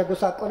የወደቀው፣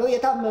 የተጎሳቆለው፣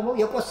 የታመመው፣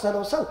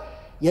 የቆሰለው ሰው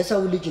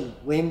የሰው ልጅ ነው፣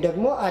 ወይም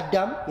ደግሞ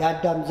አዳም፣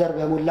 የአዳም ዘር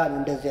በሞላ ነው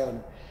እንደዚያው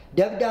ነው።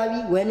 ደብዳቢ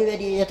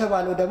ወንበዴ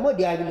የተባለው ደግሞ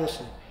ዲያብሎስ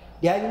ነው።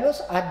 ዲያብሎስ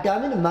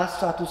አዳምን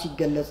ማሳቱ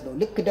ሲገለጽ ነው።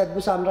 ልክ ደጉ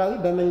ሳምራዊ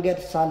በመንገድ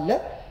ሳለ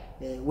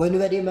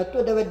ወንበዴ መጥቶ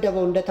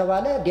ደበደበው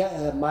እንደተባለ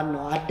ማን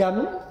ነው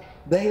አዳምን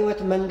በሕይወት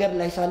መንገድ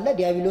ላይ ሳለ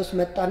ዲያብሎስ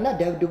መጣና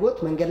ደብድቦት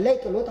መንገድ ላይ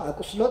ጥሎት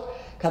አቁስሎት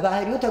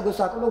ከባህሪው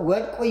ተጎሳቅሎ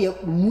ወድቆ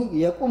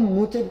የቁም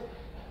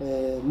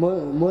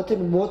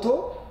ሞትን ሞቶ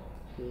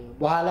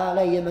በኋላ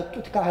ላይ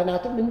የመጡት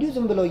ካህናትም እንዲሁ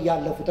ዝም ብለው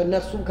እያለፉት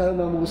እነርሱም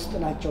ከሕመሙ ውስጥ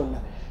ናቸውና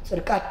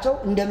ጽድቃቸው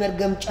እንደ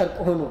መርገም ጨርቅ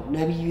ሆኖ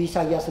ነቢዩ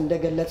ኢሳያስ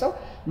እንደገለጸው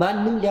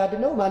ማንም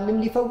ሊያድነው ማንም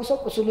ሊፈውሰው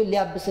ቁስሉን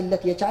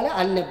ሊያብስለት የቻለ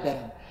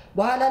አልነበረም።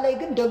 በኋላ ላይ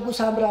ግን ደጉ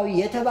ሳምራዊ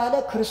የተባለ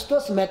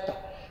ክርስቶስ መጣ።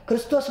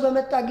 ክርስቶስ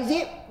በመጣ ጊዜ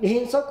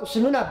ይህን ሰው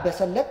ቁስሉን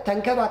አበሰለት፣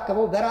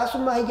 ተንከባከበው፣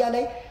 በራሱም አህያ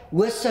ላይ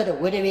ወሰደው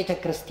ወደ ቤተ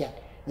ክርስቲያን፣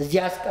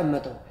 እዚያ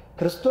አስቀመጠው።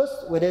 ክርስቶስ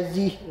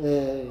ወደዚህ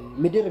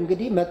ምድር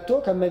እንግዲህ መጥቶ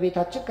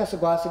ከመቤታችን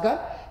ከስጋዋ ስጋ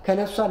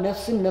ከነፍሷ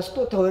ነፍስን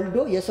ነስቶ ተወልዶ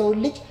የሰውን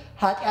ልጅ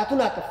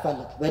ኃጢአቱን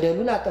አጠፋለት፣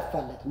 በደሉን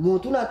አጠፋለት፣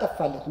 ሞቱን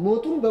አጠፋለት፣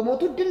 ሞቱን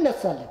በሞቱ ድል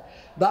ነሳለት።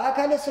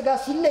 በአካለ ስጋ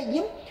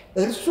ሲለይም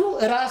እርሱ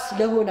ራስ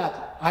ለሆናት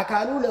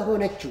አካሉ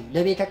ለሆነችው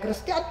ለቤተ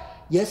ክርስቲያን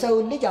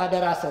የሰውን ልጅ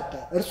አደራ ሰጠ።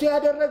 እርሱ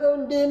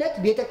ያደረገውን ድህነት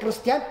ቤተ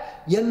ክርስቲያን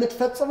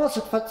የምትፈጽመው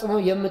ስትፈጽመው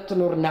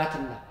የምትኖር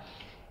ናትና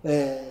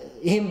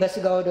ይህም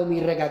በስጋው ደሙ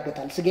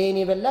ይረጋገጣል። ስጋዬን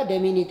የበላ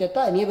ደሜን የጠጣ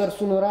እኔ በእርሱ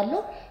እኖራለሁ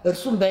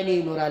እርሱም በእኔ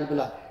ይኖራል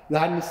ብሏል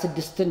ዮሐንስ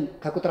 6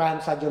 ከቁጥር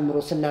 50 ጀምሮ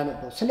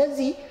ስናነበው።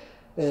 ስለዚህ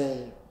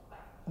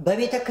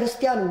በቤተ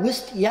ክርስቲያን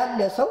ውስጥ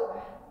ያለ ሰው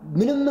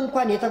ምንም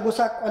እንኳን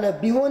የተጎሳቆለ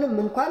ቢሆንም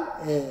እንኳን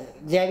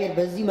እግዚአብሔር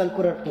በዚህ መልኩ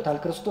ረድቶታል።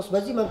 ክርስቶስ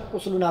በዚህ መልኩ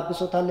ቁስሉን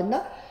አብሶታልና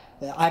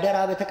አደራ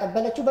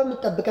በተቀበለችው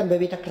በምትጠብቀን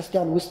በቤተ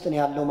ክርስቲያን ውስጥ ነው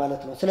ያለው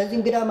ማለት ነው። ስለዚህ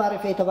እንግዳ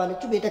ማረፊያ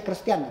የተባለችው ቤተ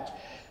ክርስቲያን ነች።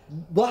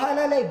 በኋላ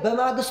ላይ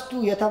በማግስቱ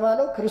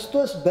የተባለው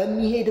ክርስቶስ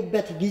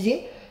በሚሄድበት ጊዜ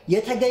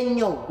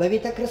የተገኘው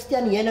በቤተ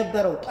ክርስቲያን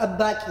የነበረው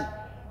ጠባቂ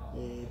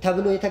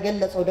ተብሎ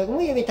የተገለጸው ደግሞ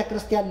የቤተ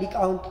ክርስቲያን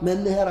ሊቃውንት፣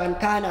 መምህራን፣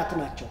 ካህናት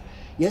ናቸው።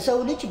 የሰው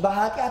ልጅ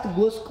በኃጢአት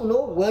ጎስቁሎ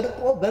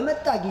ወድቆ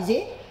በመጣ ጊዜ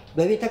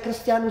በቤተ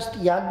ክርስቲያን ውስጥ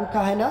ያሉ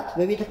ካህናት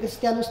በቤተ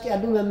ክርስቲያን ውስጥ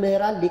ያሉ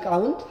መምህራን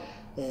ሊቃውንት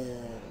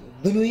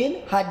ብሉይን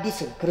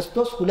ሐዲስን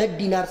ክርስቶስ 2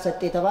 ዲናር ሰጠ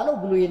የተባለው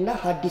ብሉይና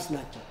ሐዲስ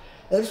ናቸው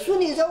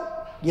እርሱን ይዘው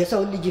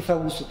የሰው ልጅ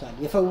ይፈውሱታል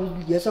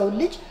የሰው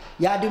ልጅ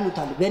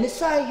ያድኑታል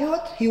በንስሐ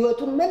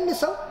ህይወቱን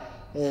መልሰው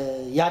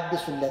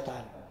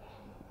ያድሱለታል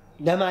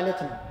ለማለት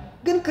ነው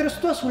ግን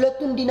ክርስቶስ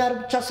 2 ዲናር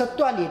ብቻ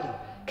ሰጥቶ አልሄደም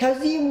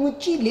ከዚህም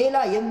ውጪ ሌላ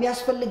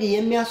የሚያስፈልግ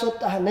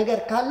የሚያስወጣ ነገር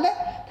ካለ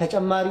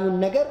ተጨማሪውን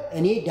ነገር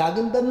እኔ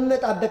ዳግም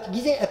በመጣበት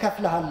ጊዜ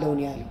እከፍልሃለሁ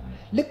ነው ያለው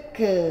ልክ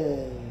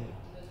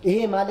ይሄ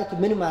ማለት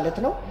ምን ማለት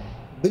ነው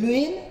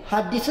ብሉይን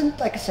ሐዲስን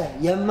ጠቅሰ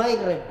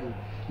የማይረዱ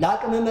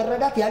ለአቅመ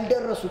መረዳት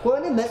ያልደረሱ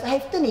ከሆነ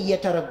መጻሕፍትን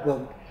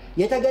እየተረጎሙ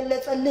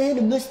የተገለጸልህን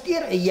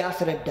ምስጢር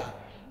እያስረዳ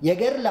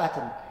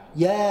የገድላትን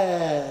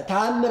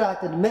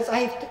የተአምራትን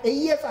መጻሕፍት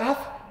እየጻፍ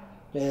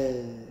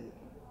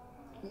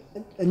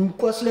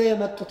እንቆስለው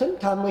የመጡትን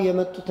ታሞ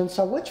የመጡትን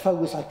ሰዎች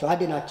ፈውሳቸው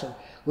አድናቸው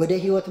ወደ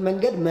ህይወት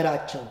መንገድ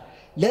ምራቸው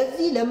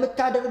ለዚህ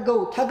ለምታደርገው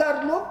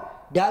ተጋድሎ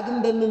ዳግም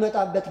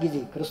በሚመጣበት ጊዜ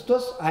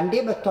ክርስቶስ አንዴ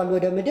መጥቷል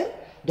ወደ ምድር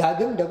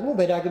ዳግም ደግሞ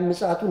በዳግም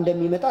ምጽአቱ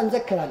እንደሚመጣ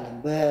እንዘክራለን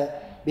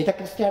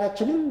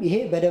በቤተክርስቲያናችንም ይሄ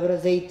በደብረ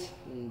ዘይት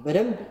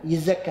በደንብ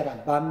ይዘከራል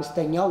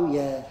በአምስተኛው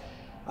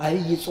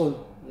የአብይ ጾም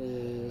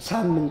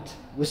ሳምንት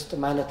ውስጥ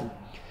ማለት ነው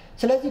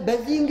ስለዚህ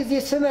በዚህን ጊዜ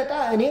ስመጣ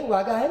እኔ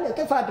ዋጋህን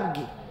እጥፍ አድርጌ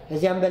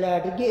እዚያም በላይ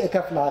አድርጌ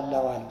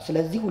እከፍልሃለሁ አለ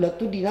ስለዚህ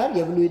 2 ዲናር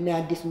የብሉይና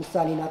የሐዲስ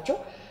ምሳሌ ናቸው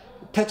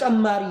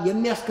ተጨማሪ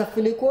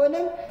የሚያስከፍል ከሆነ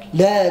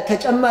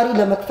ለተጨማሪ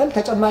ለመክፈል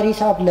ተጨማሪ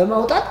ሂሳብ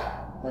ለማውጣት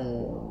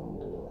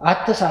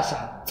አትሳሳ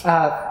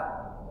ጻፍ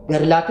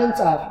ገድላትን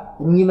ጻፍ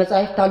እኚህ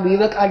መጻሕፍት አሉ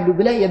ይበቃሉ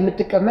ብለህ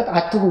የምትቀመጥ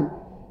አትሁን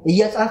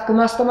እየጻፍክ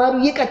ማስተማሩ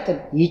ይቀጥል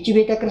ይህች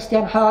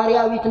ቤተክርስቲያን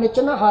ሐዋርያዊት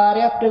ነችና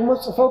ሐዋርያት ደግሞ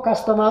ጽፈው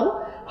ካስተማሩ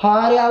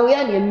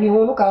ሐዋርያውያን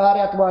የሚሆኑ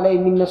ከሐዋርያት በኋላ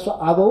የሚነሱ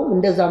አበው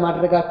እንደዛ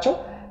ማድረጋቸው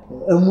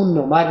እሙን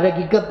ነው ማድረግ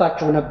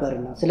ይገባቸው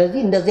ነበርና ስለዚህ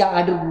እንደዚያ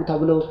አድርጉ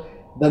ተብለው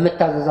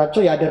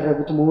በመታዘዛቸው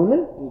ያደረጉት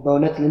መሆኑን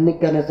በእውነት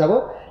ልንገነዘበው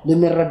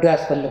ልንረዳው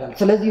ያስፈልጋል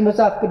ስለዚህ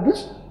መጽሐፍ ቅዱስ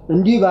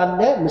እንዲህ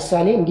ባለ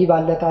ምሳሌ እንዲህ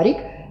ባለ ታሪክ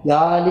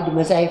የአዋልድ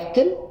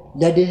መጻሕፍትን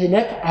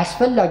ለድህነት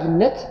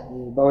አስፈላጊነት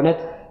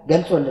በእውነት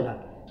ገልጾልናል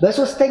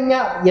በሶስተኛ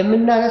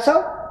የምናነሳው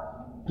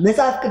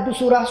መጽሐፍ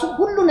ቅዱሱ ራሱ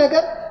ሁሉ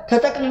ነገር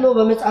ተጠቅልሎ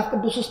በመጽሐፍ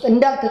ቅዱስ ውስጥ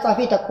እንዳልተጻፈ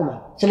ይጠቁማል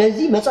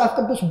ስለዚህ መጽሐፍ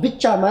ቅዱስ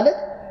ብቻ ማለት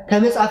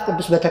ከመጽሐፍ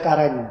ቅዱስ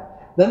በተቃራኒ ነው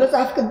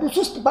በመጽሐፍ ቅዱስ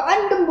ውስጥ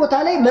በአንድም ቦታ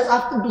ላይ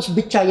መጽሐፍ ቅዱስ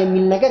ብቻ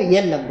የሚል ነገር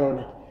የለም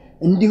በእውነት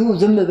እንዲሁ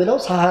ዝም ብለው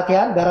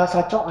ሰዓታያን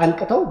በራሳቸው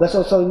አንቅተው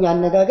በሰውኛ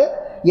አነጋገር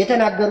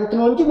የተናገሩት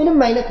ነው እንጂ ምንም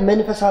አይነት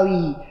መንፈሳዊ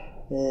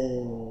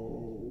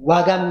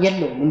ዋጋም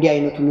የለውም እንዲህ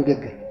አይነቱ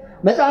ንግግር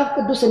መጽሐፍ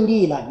ቅዱስ እንዲህ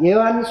ይላል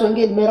የዮሐንስ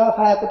ወንጌል ምዕራፍ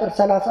 20 ቁጥር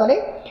 30 ላይ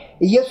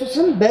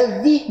ኢየሱስም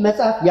በዚህ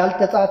መጽሐፍ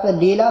ያልተጻፈ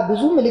ሌላ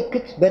ብዙ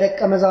ምልክት በደቀ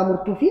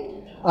መዛሙርቱ ፊት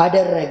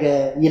አደረገ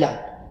ይላል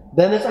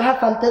በመጽሐፍ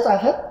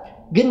አልተጻፈ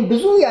ግን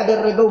ብዙ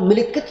ያደረገው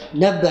ምልክት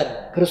ነበር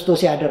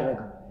ክርስቶስ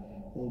ያደረገው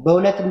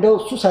በእውነት እንደው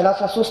እሱ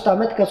 33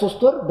 ዓመት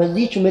ከ3 ወር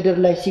በዚህች ምድር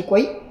ላይ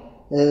ሲቆይ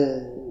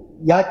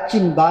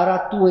ያችን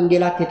በአራቱ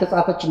ወንጌላት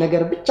የተጻፈች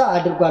ነገር ብቻ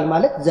አድርጓል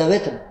ማለት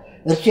ዘበት ነው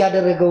እርሱ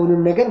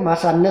ያደረገውንም ነገር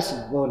ማሳነስ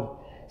ነው በእውነት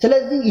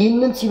ስለዚህ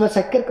ይህንን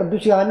ሲመሰክር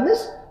ቅዱስ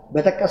ዮሐንስ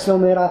በተቀሰው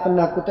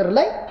ምዕራፍና ቁጥር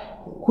ላይ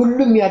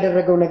ሁሉም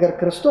ያደረገው ነገር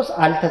ክርስቶስ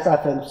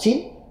አልተጻፈም ሲል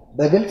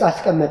በግልጽ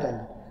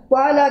አስቀመጠልን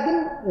በኋላ ግን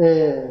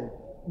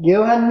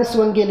የዮሐንስ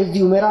ወንጌል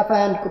እዚሁ ምዕራፍ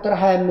 21 ቁጥር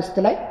 25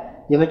 ላይ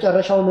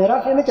የመጨረሻው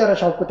ምዕራፍ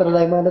የመጨረሻው ቁጥር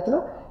ላይ ማለት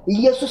ነው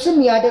ኢየሱስም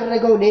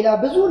ያደረገው ሌላ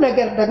ብዙ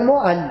ነገር ደግሞ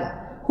አለ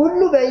ሁሉ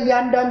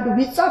በእያንዳንዱ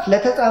ቢጻፍ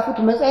ለተጻፉት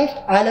መጻሕፍት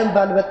ዓለም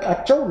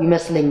ባልበቃቸው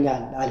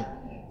ይመስለኛል አለ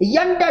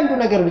እያንዳንዱ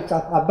ነገር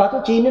ቢጻፍ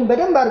አባቶች ይህንን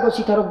በደንብ አድርገው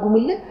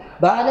ሲተረጉሙልን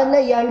በዓለም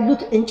ላይ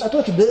ያሉት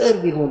እንጨቶች ብዕር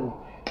ቢሆኑ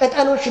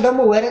ቅጠሎች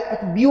ደግሞ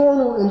ወረቀት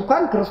ቢሆኑ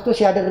እንኳን ክርስቶስ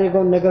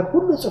ያደረገውን ነገር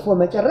ሁሉ ጽፎ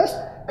መጨረስ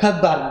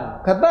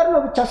ከባድ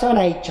ነው ብቻ ሳይሆን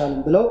አይቻልም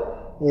ብለው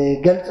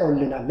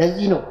ገልጸውልናል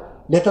ለዚህ ነው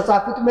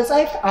ለተጻፉት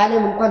መጻሕፍት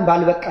ዓለም እንኳን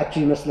ባልበቃቸው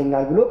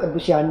ይመስለኛል ብሎ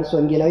ቅዱስ ዮሐንስ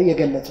ወንጌላዊ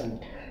የገለጸልን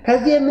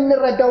ከዚህ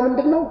የምንረዳው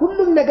ምንድነው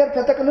ሁሉም ነገር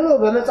ተጠቅልሎ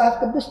በመጽሐፍ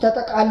ቅዱስ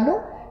ተጠቃሎ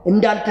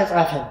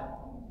እንዳልተጻፈ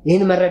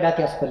ይህን መረዳት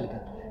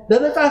ያስፈልጋል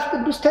በመጽሐፍ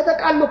ቅዱስ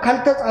ተጠቃሎ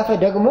ካልተጻፈ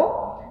ደግሞ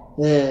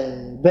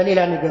በሌላ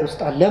ነገር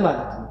ውስጥ አለ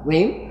ማለት ነው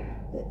ወይም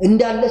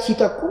እንዳለ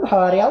ሲጠቁም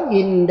ሐዋርያው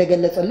ይህን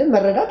እንደገለጸልን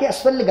መረዳት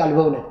ያስፈልጋል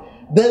በእውነት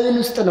በምን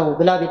ውስጥ ነው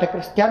ብላ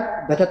ቤተክርስቲያን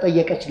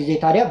በተጠየቀች ጊዜ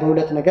ታዲያ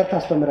በሁለት ነገር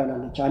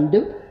ታስተምረናለች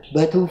አንድም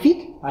በትውፊት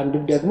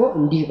አንድም ደግሞ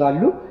እንዲህ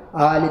ባሉ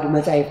አዋልድ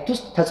መጻሕፍት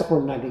ውስጥ ተጽፎ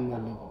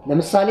እናገኛለን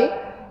ለምሳሌ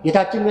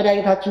ጌታችን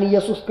መድኃኒታችን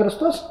ኢየሱስ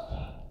ክርስቶስ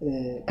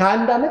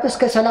ከ1 ዓመት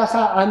እስከ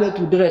 30 ዓመቱ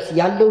ድረስ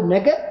ያለው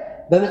ነገር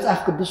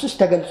በመጽሐፍ ቅዱስ ውስጥ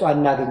ተገልጾ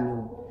አናገኘው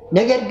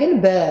ነገር ግን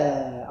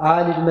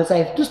በአዋልድ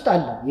መጻሕፍት ውስጥ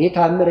አለ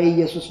የታምረ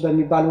ኢየሱስ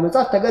በሚባለው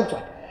መጽሐፍ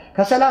ተገልጿል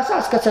ከ30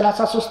 እስከ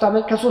 33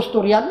 ዓመት ከ3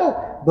 ወር ያለው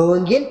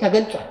በወንጌል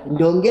ተገልጿል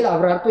እንደ ወንጌል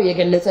አብራርቶ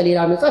የገለጸ ሌላ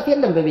መጽሐፍ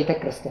የለም በቤተ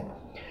ክርስቲያን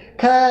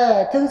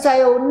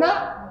ከትንሳኤውና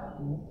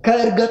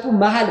ከእርገቱ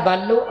መሃል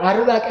ባለው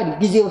 40 ቀን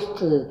ጊዜ ውስጥ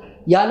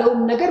ያለውን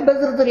ነገር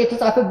በዝርዝር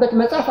የተጻፈበት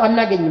መጽሐፍ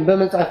አናገኝም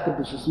በመጽሐፍ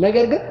ቅዱስ ውስጥ።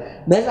 ነገር ግን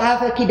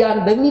መጽሐፈ ኪዳን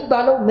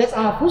በሚባለው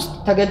መጽሐፍ ውስጥ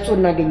ተገልጾ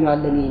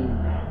እናገኘዋለን። ይሄን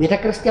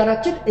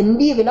ቤተክርስቲያናችን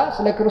እንዲህ ብላ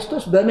ስለ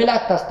ክርስቶስ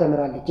በመላት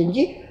ታስተምራለች እንጂ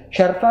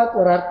ሸርፋ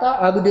ቆራርጣ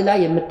አጉድላ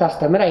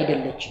የምታስተምር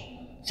አይደለችም።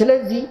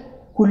 ስለዚህ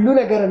ሁሉ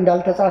ነገር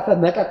እንዳልተጻፈ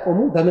መጠቆሙ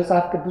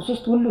በመጽሐፍ ቅዱስ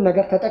ውስጥ ሁሉ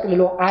ነገር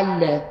ተጠቅልሎ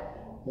አለ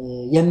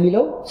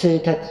የሚለው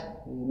ስህተት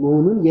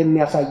መሆኑን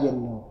የሚያሳየን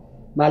ነው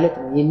ማለት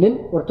ነው። ይህንን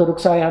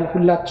ኦርቶዶክሳውያን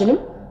ሁላችንም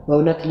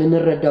በእውነት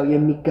ልንረዳው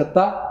የሚገባ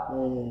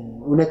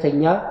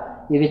እውነተኛ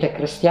የቤተ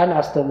ክርስቲያን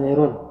አስተምህሮ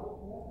ነው።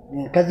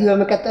 ከዚህ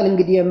በመቀጠል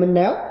እንግዲህ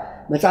የምናየው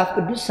መጽሐፍ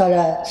ቅዱስ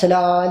ስለ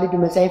አዋልድ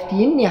መጻሕፍት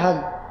ይህን ያህል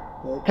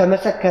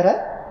ከመሰከረ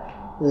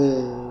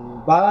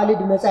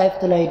በአዋልድ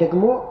መጻሕፍት ላይ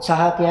ደግሞ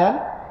ሰዓትያን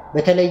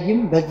በተለይም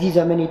በዚህ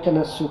ዘመን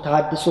የተነሱ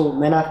ተሐድሶ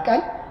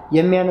መናፍቃን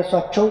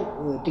የሚያነሷቸው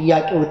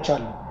ጥያቄዎች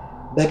አሉ።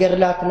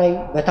 በገድላት ላይ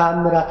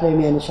በተአምራት ላይ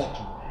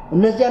የሚያነሷቸው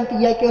እነዚያን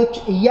ጥያቄዎች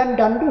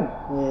እያንዳንዱ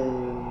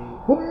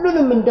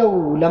ሁሉንም እንደው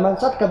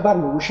ለማንሳት ከባድ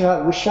ነው።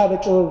 ውሻ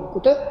በጮኸ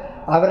ቁጥር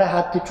አብረህ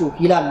አትጩህ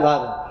ይላሉ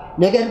አበ።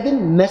 ነገር ግን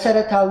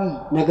መሰረታዊ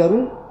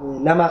ነገሩን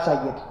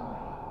ለማሳየት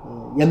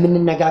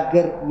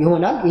የምንነጋገር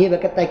ይሆናል። ይሄ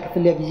በቀጣይ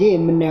ክፍለ ጊዜ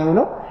የምናየው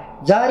ነው።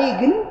 ዛሬ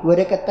ግን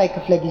ወደ ቀጣይ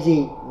ክፍለ ጊዜ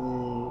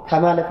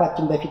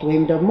ከማለፋችን በፊት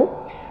ወይም ደግሞ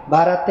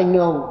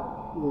በአራተኛው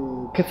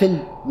ክፍል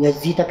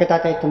የዚህ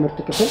ተከታታይ ትምህርት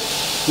ክፍል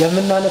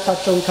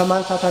የምናነሳቸውን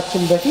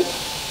ከማንሳታችን በፊት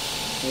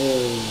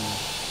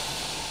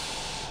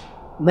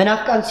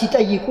መናፍቃን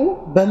ሲጠይቁ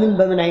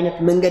በምን አይነት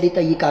መንገድ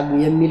ይጠይቃሉ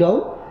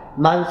የሚለውን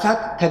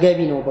ማንሳት ተገቢ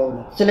ነው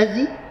በእውነት።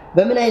 ስለዚህ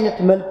በምን አይነት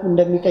መልኩ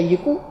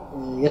እንደሚጠይቁ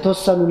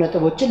የተወሰኑ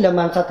ነጥቦችን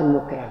ለማንሳት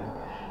እንሞክራለን።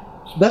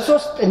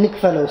 በሶስት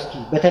እንክፈለው እስኪ።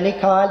 በተለይ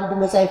ከአዋልድ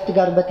መጻሕፍት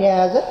ጋር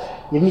በተያያዘ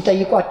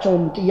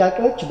የሚጠይቋቸውን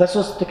ጥያቄዎች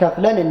በሶስት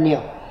ከፍለን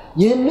እንየው።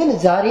 ይህንን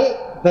ዛሬ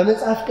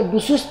በመጽሐፍ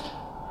ቅዱስ ውስጥ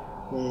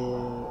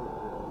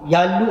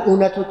ያሉ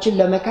እውነቶችን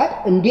ለመካድ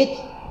እንዴት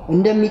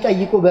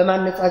እንደሚጠይቁ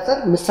በማነጻጸር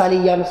ምሳሌ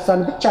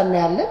እያነሳን ብቻ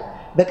እናያለን።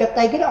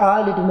 በቀጣይ ግን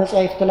አዋልድ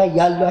መጻሕፍት ላይ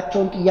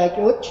ያሏቸውን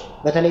ጥያቄዎች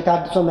በተለይ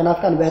ተሐድሶ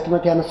መናፍቃን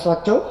በህትመት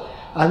ያነሷቸው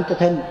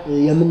አንጥተን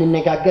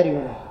የምንነጋገር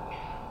ይሆናል።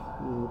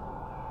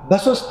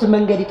 በሶስት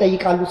መንገድ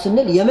ይጠይቃሉ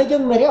ስንል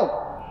የመጀመሪያው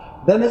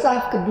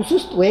በመጽሐፍ ቅዱስ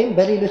ውስጥ ወይም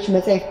በሌሎች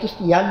መጻሕፍት ውስጥ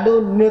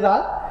ያለውን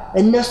ንባብ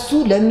እነሱ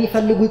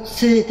ለሚፈልጉት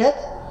ስህተት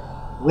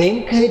ወይም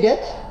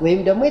ክህደት ወይም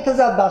ደግሞ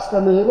የተዛባ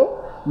አስተምህሮ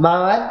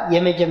ማዋል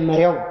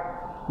የመጀመሪያው።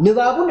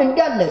 ንባቡን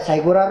እንዳለ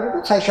ሳይጎራረዱ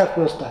ሳይሸፉ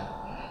ይወስዳል።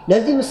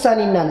 ለዚህ ምሳሌ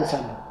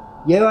እናነሳለን።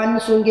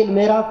 የዮሐንስ ወንጌል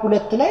ምዕራፍ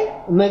 2 ላይ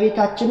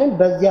እመቤታችንን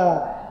በዚያ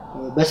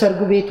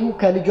በሰርጉ ቤቱ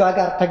ከልጇ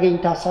ጋር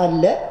ተገኝታ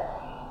ሳለ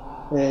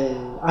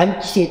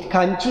አንቺ ሴት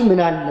ካንቺ ምን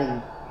አለኝ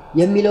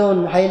የሚለውን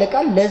ኃይለ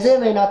ቃል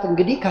ለዘመናት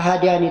እንግዲህ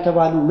ከሃዲያን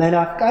የተባሉ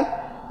መናፍቃን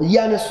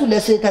እያነሱ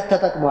ለስህተት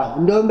ተጠቅመዋል።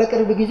 እንደውም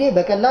በቅርብ ጊዜ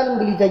በቀላል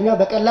እንግሊዘኛ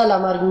በቀላል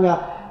አማርኛ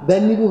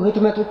በሚሉ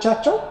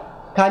ህትመቶቻቸው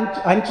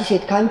አንቺ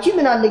ሴት ካንቺ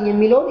ምን አለኝ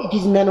የሚለውን it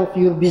is none of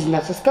your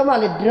business እስከ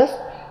ማለት ድረስ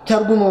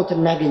ተርጉመውት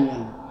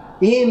እናገኛለን።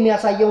 ይሄ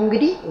የሚያሳየው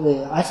እንግዲህ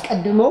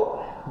አስቀድመው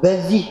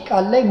በዚህ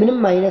ቃል ላይ ምንም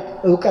አይነት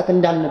ዕውቀት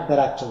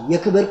እንዳልነበራቸው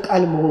የክብር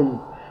ቃል መሆኑ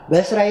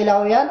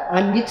በእስራኤላውያን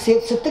አንዲት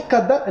ሴት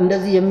ስትከበር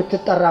እንደዚህ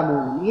የምትጠራ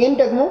መሆኑ ይሄን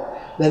ደግሞ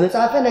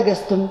በመጽሐፈ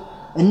ነገሥትም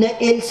እነ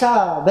ኤልሳ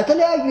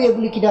በተለያዩ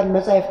የብሉይ ኪዳን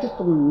መጻሕፍት ውስጥ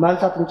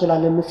ማንሳት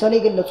እንችላለን። ምሳሌ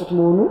የገለጹት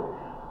መሆኑ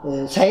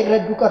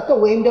ሳይረዱ ቀርተው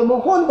ወይም ደግሞ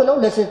ሆን ብለው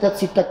ለስህተት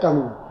ሲጠቀሙ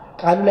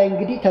ቃሉ ላይ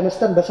እንግዲህ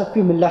ተነስተን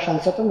በሰፊው ምላሽ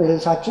አንሰጥም።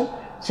 ርዕሳችን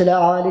ስለ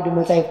አዋልድ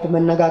መጻሕፍት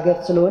መነጋገር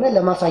ስለሆነ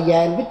ለማሳያ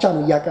ያህል ብቻ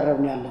ነው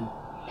እያቀረብን ያለን።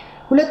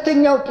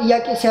 ሁለተኛው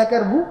ጥያቄ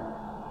ሲያቀርቡ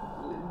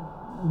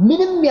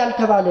ምንም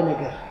ያልተባለ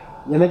ነገር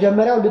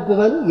የመጀመሪያው ልብ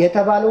በሉ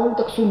የተባለውን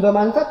ጥቅሱን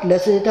በማንሳት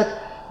ለስህተት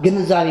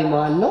ግንዛቤ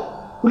መዋል ነው።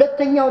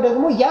 ሁለተኛው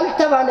ደግሞ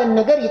ያልተባለን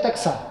ነገር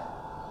ይጠቅሳል።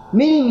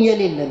 ምንም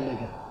የሌለን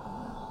ነገር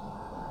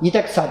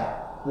ይጠቅሳል።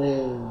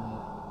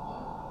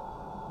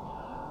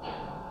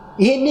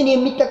 ይሄንን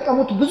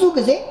የሚጠቀሙት ብዙ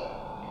ጊዜ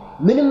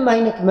ምንም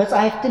አይነት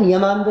መጻሕፍትን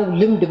የማንበብ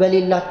ልምድ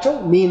በሌላቸው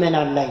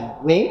ምዕመናን ላይ ነው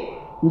ወይም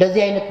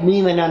እንደዚህ አይነት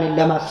ምዕመናንን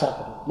ለማሳት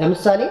ነው።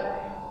 ለምሳሌ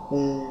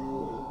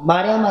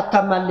ማርያም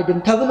አታማልድም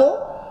ተብሎ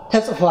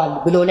ተጽፏል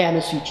ብሎ ላይ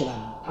ያነሱ ይችላል።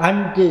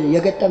 አንድ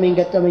የገጠመኝ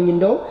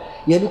እንደው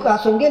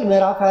የሉቃስ ወንጌል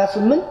ምዕራፍ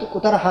 28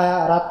 ቁጥር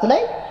 24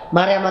 ላይ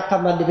ማርያም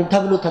አታማልድም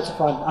ተብሎ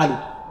ተጽፏል አሉ።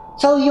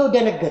 ሰውየው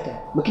ደነገጠ።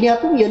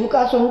 ምክንያቱም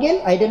የሉቃስ ወንጌል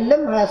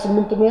አይደለም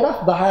 28 ምዕራፍ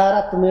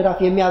በ24 ምዕራፍ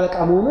የሚያበቃ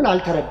መሆኑን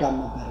አልተረዳም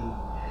ነበር።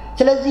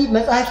 ስለዚህ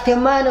መጻሕፍት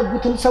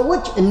የማያነቡትን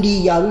ሰዎች እንዲህ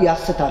ያሉ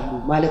ያስታሉ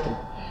ማለት ነው።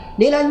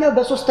 ሌላኛው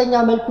በሶስተኛ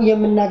መልኩ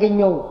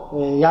የምናገኘው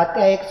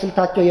ያጠያየቅ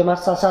ስልታቸው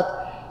የማሳሳት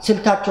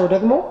ስልታቸው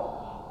ደግሞ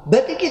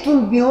በጥቂቱም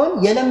ቢሆን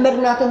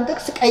የለመድናትን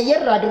ጥቅስ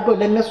ቀየር አድርገው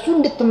ለነሱ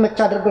እንድትመች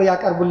አድርገው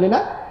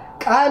ያቀርቡልናል።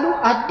 ቃሉ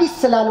አዲስ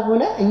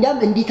ስላልሆነ እኛም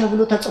እንዲህ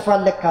ተብሎ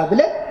ተጽፏል ለካ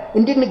ብለን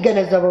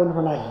እንድንገነዘበው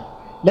እንሆናለን።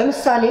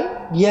 ለምሳሌ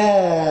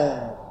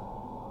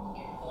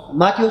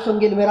የማቴዎስ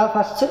ወንጌል ምዕራፍ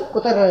 10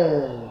 ቁጥር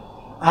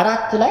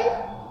 4 ላይ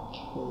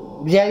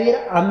እግዚአብሔር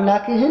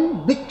አምላክህን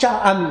ብቻ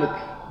አምልክ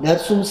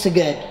ለእርሱም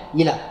ስገድ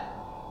ይላል።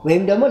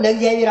 ወይም ደግሞ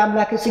ለእግዚአብሔር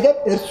አምላክህ ስገድ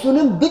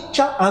እርሱንም ብቻ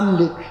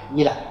አምልክ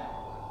ይላል።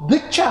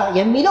 ብቻ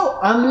የሚለው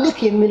አምልክ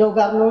የሚለው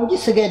ጋር ነው እንጂ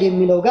ስገድ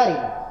የሚለው ጋር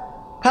የለም።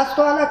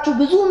 ካስተዋላችሁ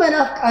ብዙ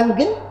መናፍቃን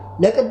ግን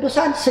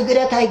ለቅዱሳን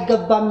ስግደት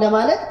አይገባም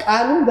ለማለት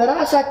ቃሉን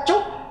በራሳቸው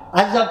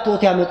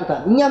አዛብተውት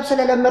ያመጡታል። እኛም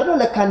ስለለመድነው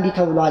ለካ እንዲህ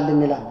ተብሏል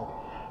እንላለን።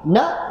 እና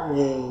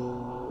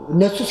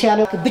እነሱ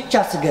ሲያነሱ ብቻ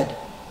ስገድ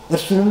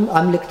እርሱንም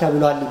አምልክ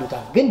ተብሏል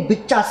ይሉታል። ግን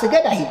ብቻ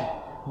ስገድ አይልም፣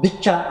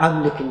 ብቻ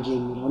አምልክ እንጂ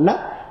የሚለውና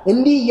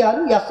እንዲህ እያሉ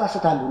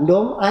ያሳስታሉ።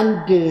 እንደውም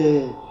አንድ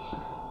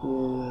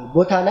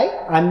ቦታ ላይ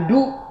አንዱ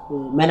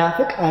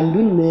መናፍቅ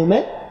አንዱን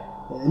ምዕመን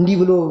እንዲህ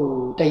ብሎ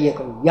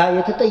ጠየቀው። ያ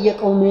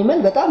የተጠየቀው ምዕመን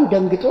በጣም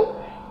ደንግጦ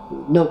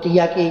ነው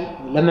ጥያቄ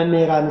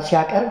ለመምህራን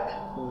ሲያቀርብ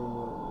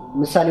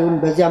ምሳሌውን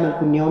በዚያ መልኩ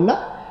ነውና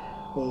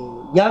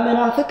ያ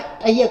መናፍቅ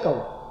ጠየቀው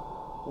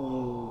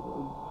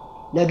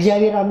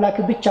ለእግዚአብሔር አምላክ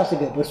ብቻ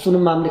ስገድ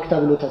እርሱንም አምልክ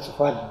ተብሎ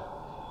ተጽፏል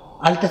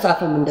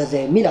አልተጻፈም እንደዛ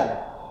የሚል አለ።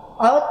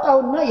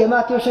 አወጣውና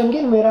የማቴዎስ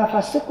ወንጌል ምዕራፍ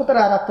 10 ቁጥር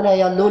 4 ላይ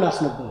ያለውን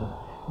አስነበበው።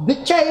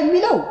 ብቻ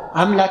የሚለው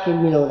አምላክ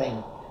የሚለው ላይ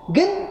ነው።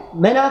 ግን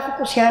መናፍቁ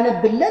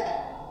ሲያነብለት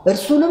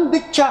እርሱንም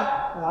ብቻ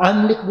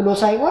አምልክ ብሎ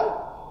ሳይሆን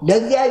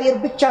ለእግዚአብሔር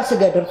ብቻ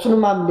ስገድ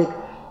እርሱንም አምልክ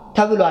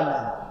ተብሏል።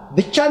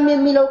 ብቻም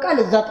የሚለው ቃል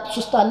እዛ ጥቅስ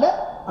ውስጥ አለ፣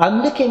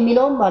 አምልክ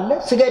የሚለውም አለ፣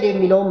 ስገድ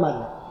የሚለውም አለ።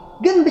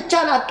 ግን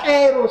ብቻን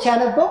አቀያይሮ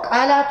ሲያነበው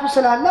ቃላቱ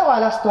ስላለው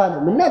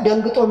አላስተዋለም እና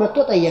ደንግጦ መጥቶ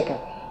ጠየቀ።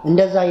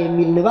 እንደዛ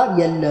የሚል ንባብ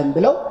የለም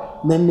ብለው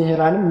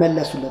መምህራንም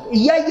መለሱለት።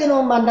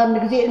 እያየነውም አንዳንድ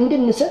ጊዜ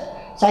እንድንስት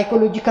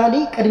ሳይኮሎጂካሊ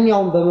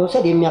ቅድሚያውን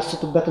በመውሰድ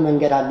የሚያስቱበት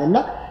መንገድ አለና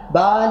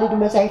በአዋልድ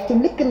መጻሕፍትም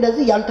ልክ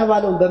እንደዚህ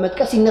ያልተባለውን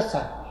በመጥቀስ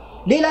ይነሳል።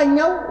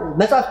 ሌላኛው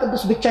መጽሐፍ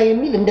ቅዱስ ብቻ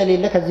የሚል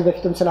እንደሌለ ከዚህ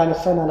በፊትም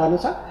ስላነሳን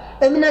አላነሳ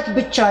እምነት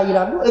ብቻ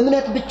ይላሉ።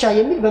 እምነት ብቻ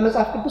የሚል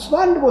በመጽሐፍ ቅዱስ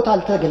በአንድ ቦታ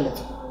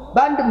አልተገለጸም፣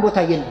 በአንድም ቦታ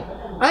የለም።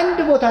 አንድ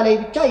ቦታ ላይ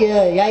ብቻ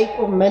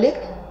የያዕቆብ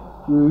መልእክት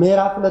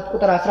ምዕራፍ 2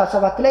 ቁጥር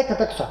 17 ላይ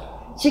ተጠቅሷል።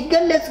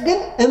 ሲገለጽ ግን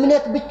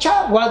እምነት ብቻ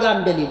ዋጋ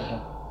እንደሌለው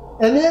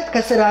እምነት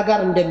ከሥራ ጋር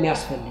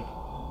እንደሚያስፈልግ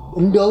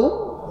እንደውም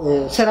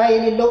ሥራ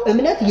የሌለው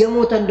እምነት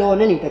የሞተ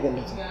እንደሆነ ነው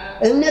የተገለጸው።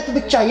 እምነት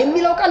ብቻ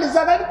የሚለው ቃል እዛ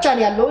ጋር ብቻ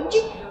ነው ያለው እንጂ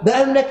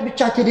በእምነት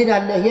ብቻ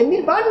ትድናለህ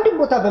የሚል በአንድም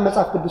ቦታ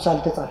በመጽሐፍ ቅዱስ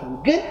አልተጻፈም።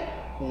 ግን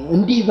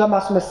እንዲህ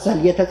በማስመሰል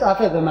የተጻፈ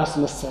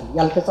በማስመሰል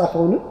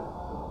ያልተጻፈውን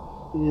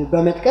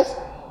በመጥቀስ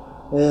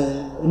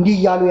እንዲህ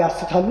ያሉ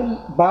ያስታሉ።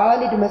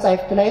 በአዋልድ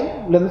መጻሕፍት ላይም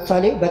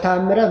ለምሳሌ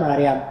በተአምረ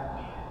ማርያም፣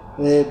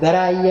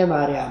 በራእየ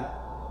ማርያም፣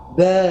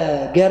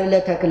 በገርለ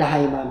ተክለ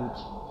ሃይማኖት፣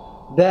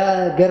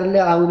 በገርለ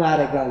አቡነ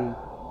አረጋዊ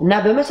እና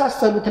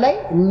በመሳሰሉት ላይ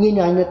እኚህን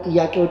አይነት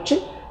ጥያቄዎችን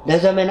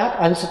ለዘመናት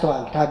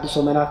አንስተዋል ታድሶ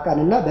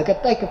መናፍቃንና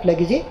በቀጣይ ክፍለ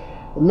ጊዜ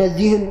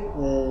እነዚህን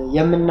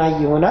የምናይ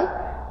ይሆናል።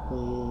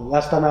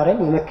 ያስተማረን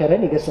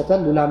የመከረን የገሰጸን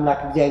ልዑል አምላክ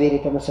እግዚአብሔር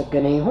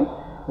የተመሰገነ ይሁን።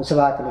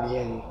 ስብሐት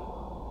ለእግዚአብሔር።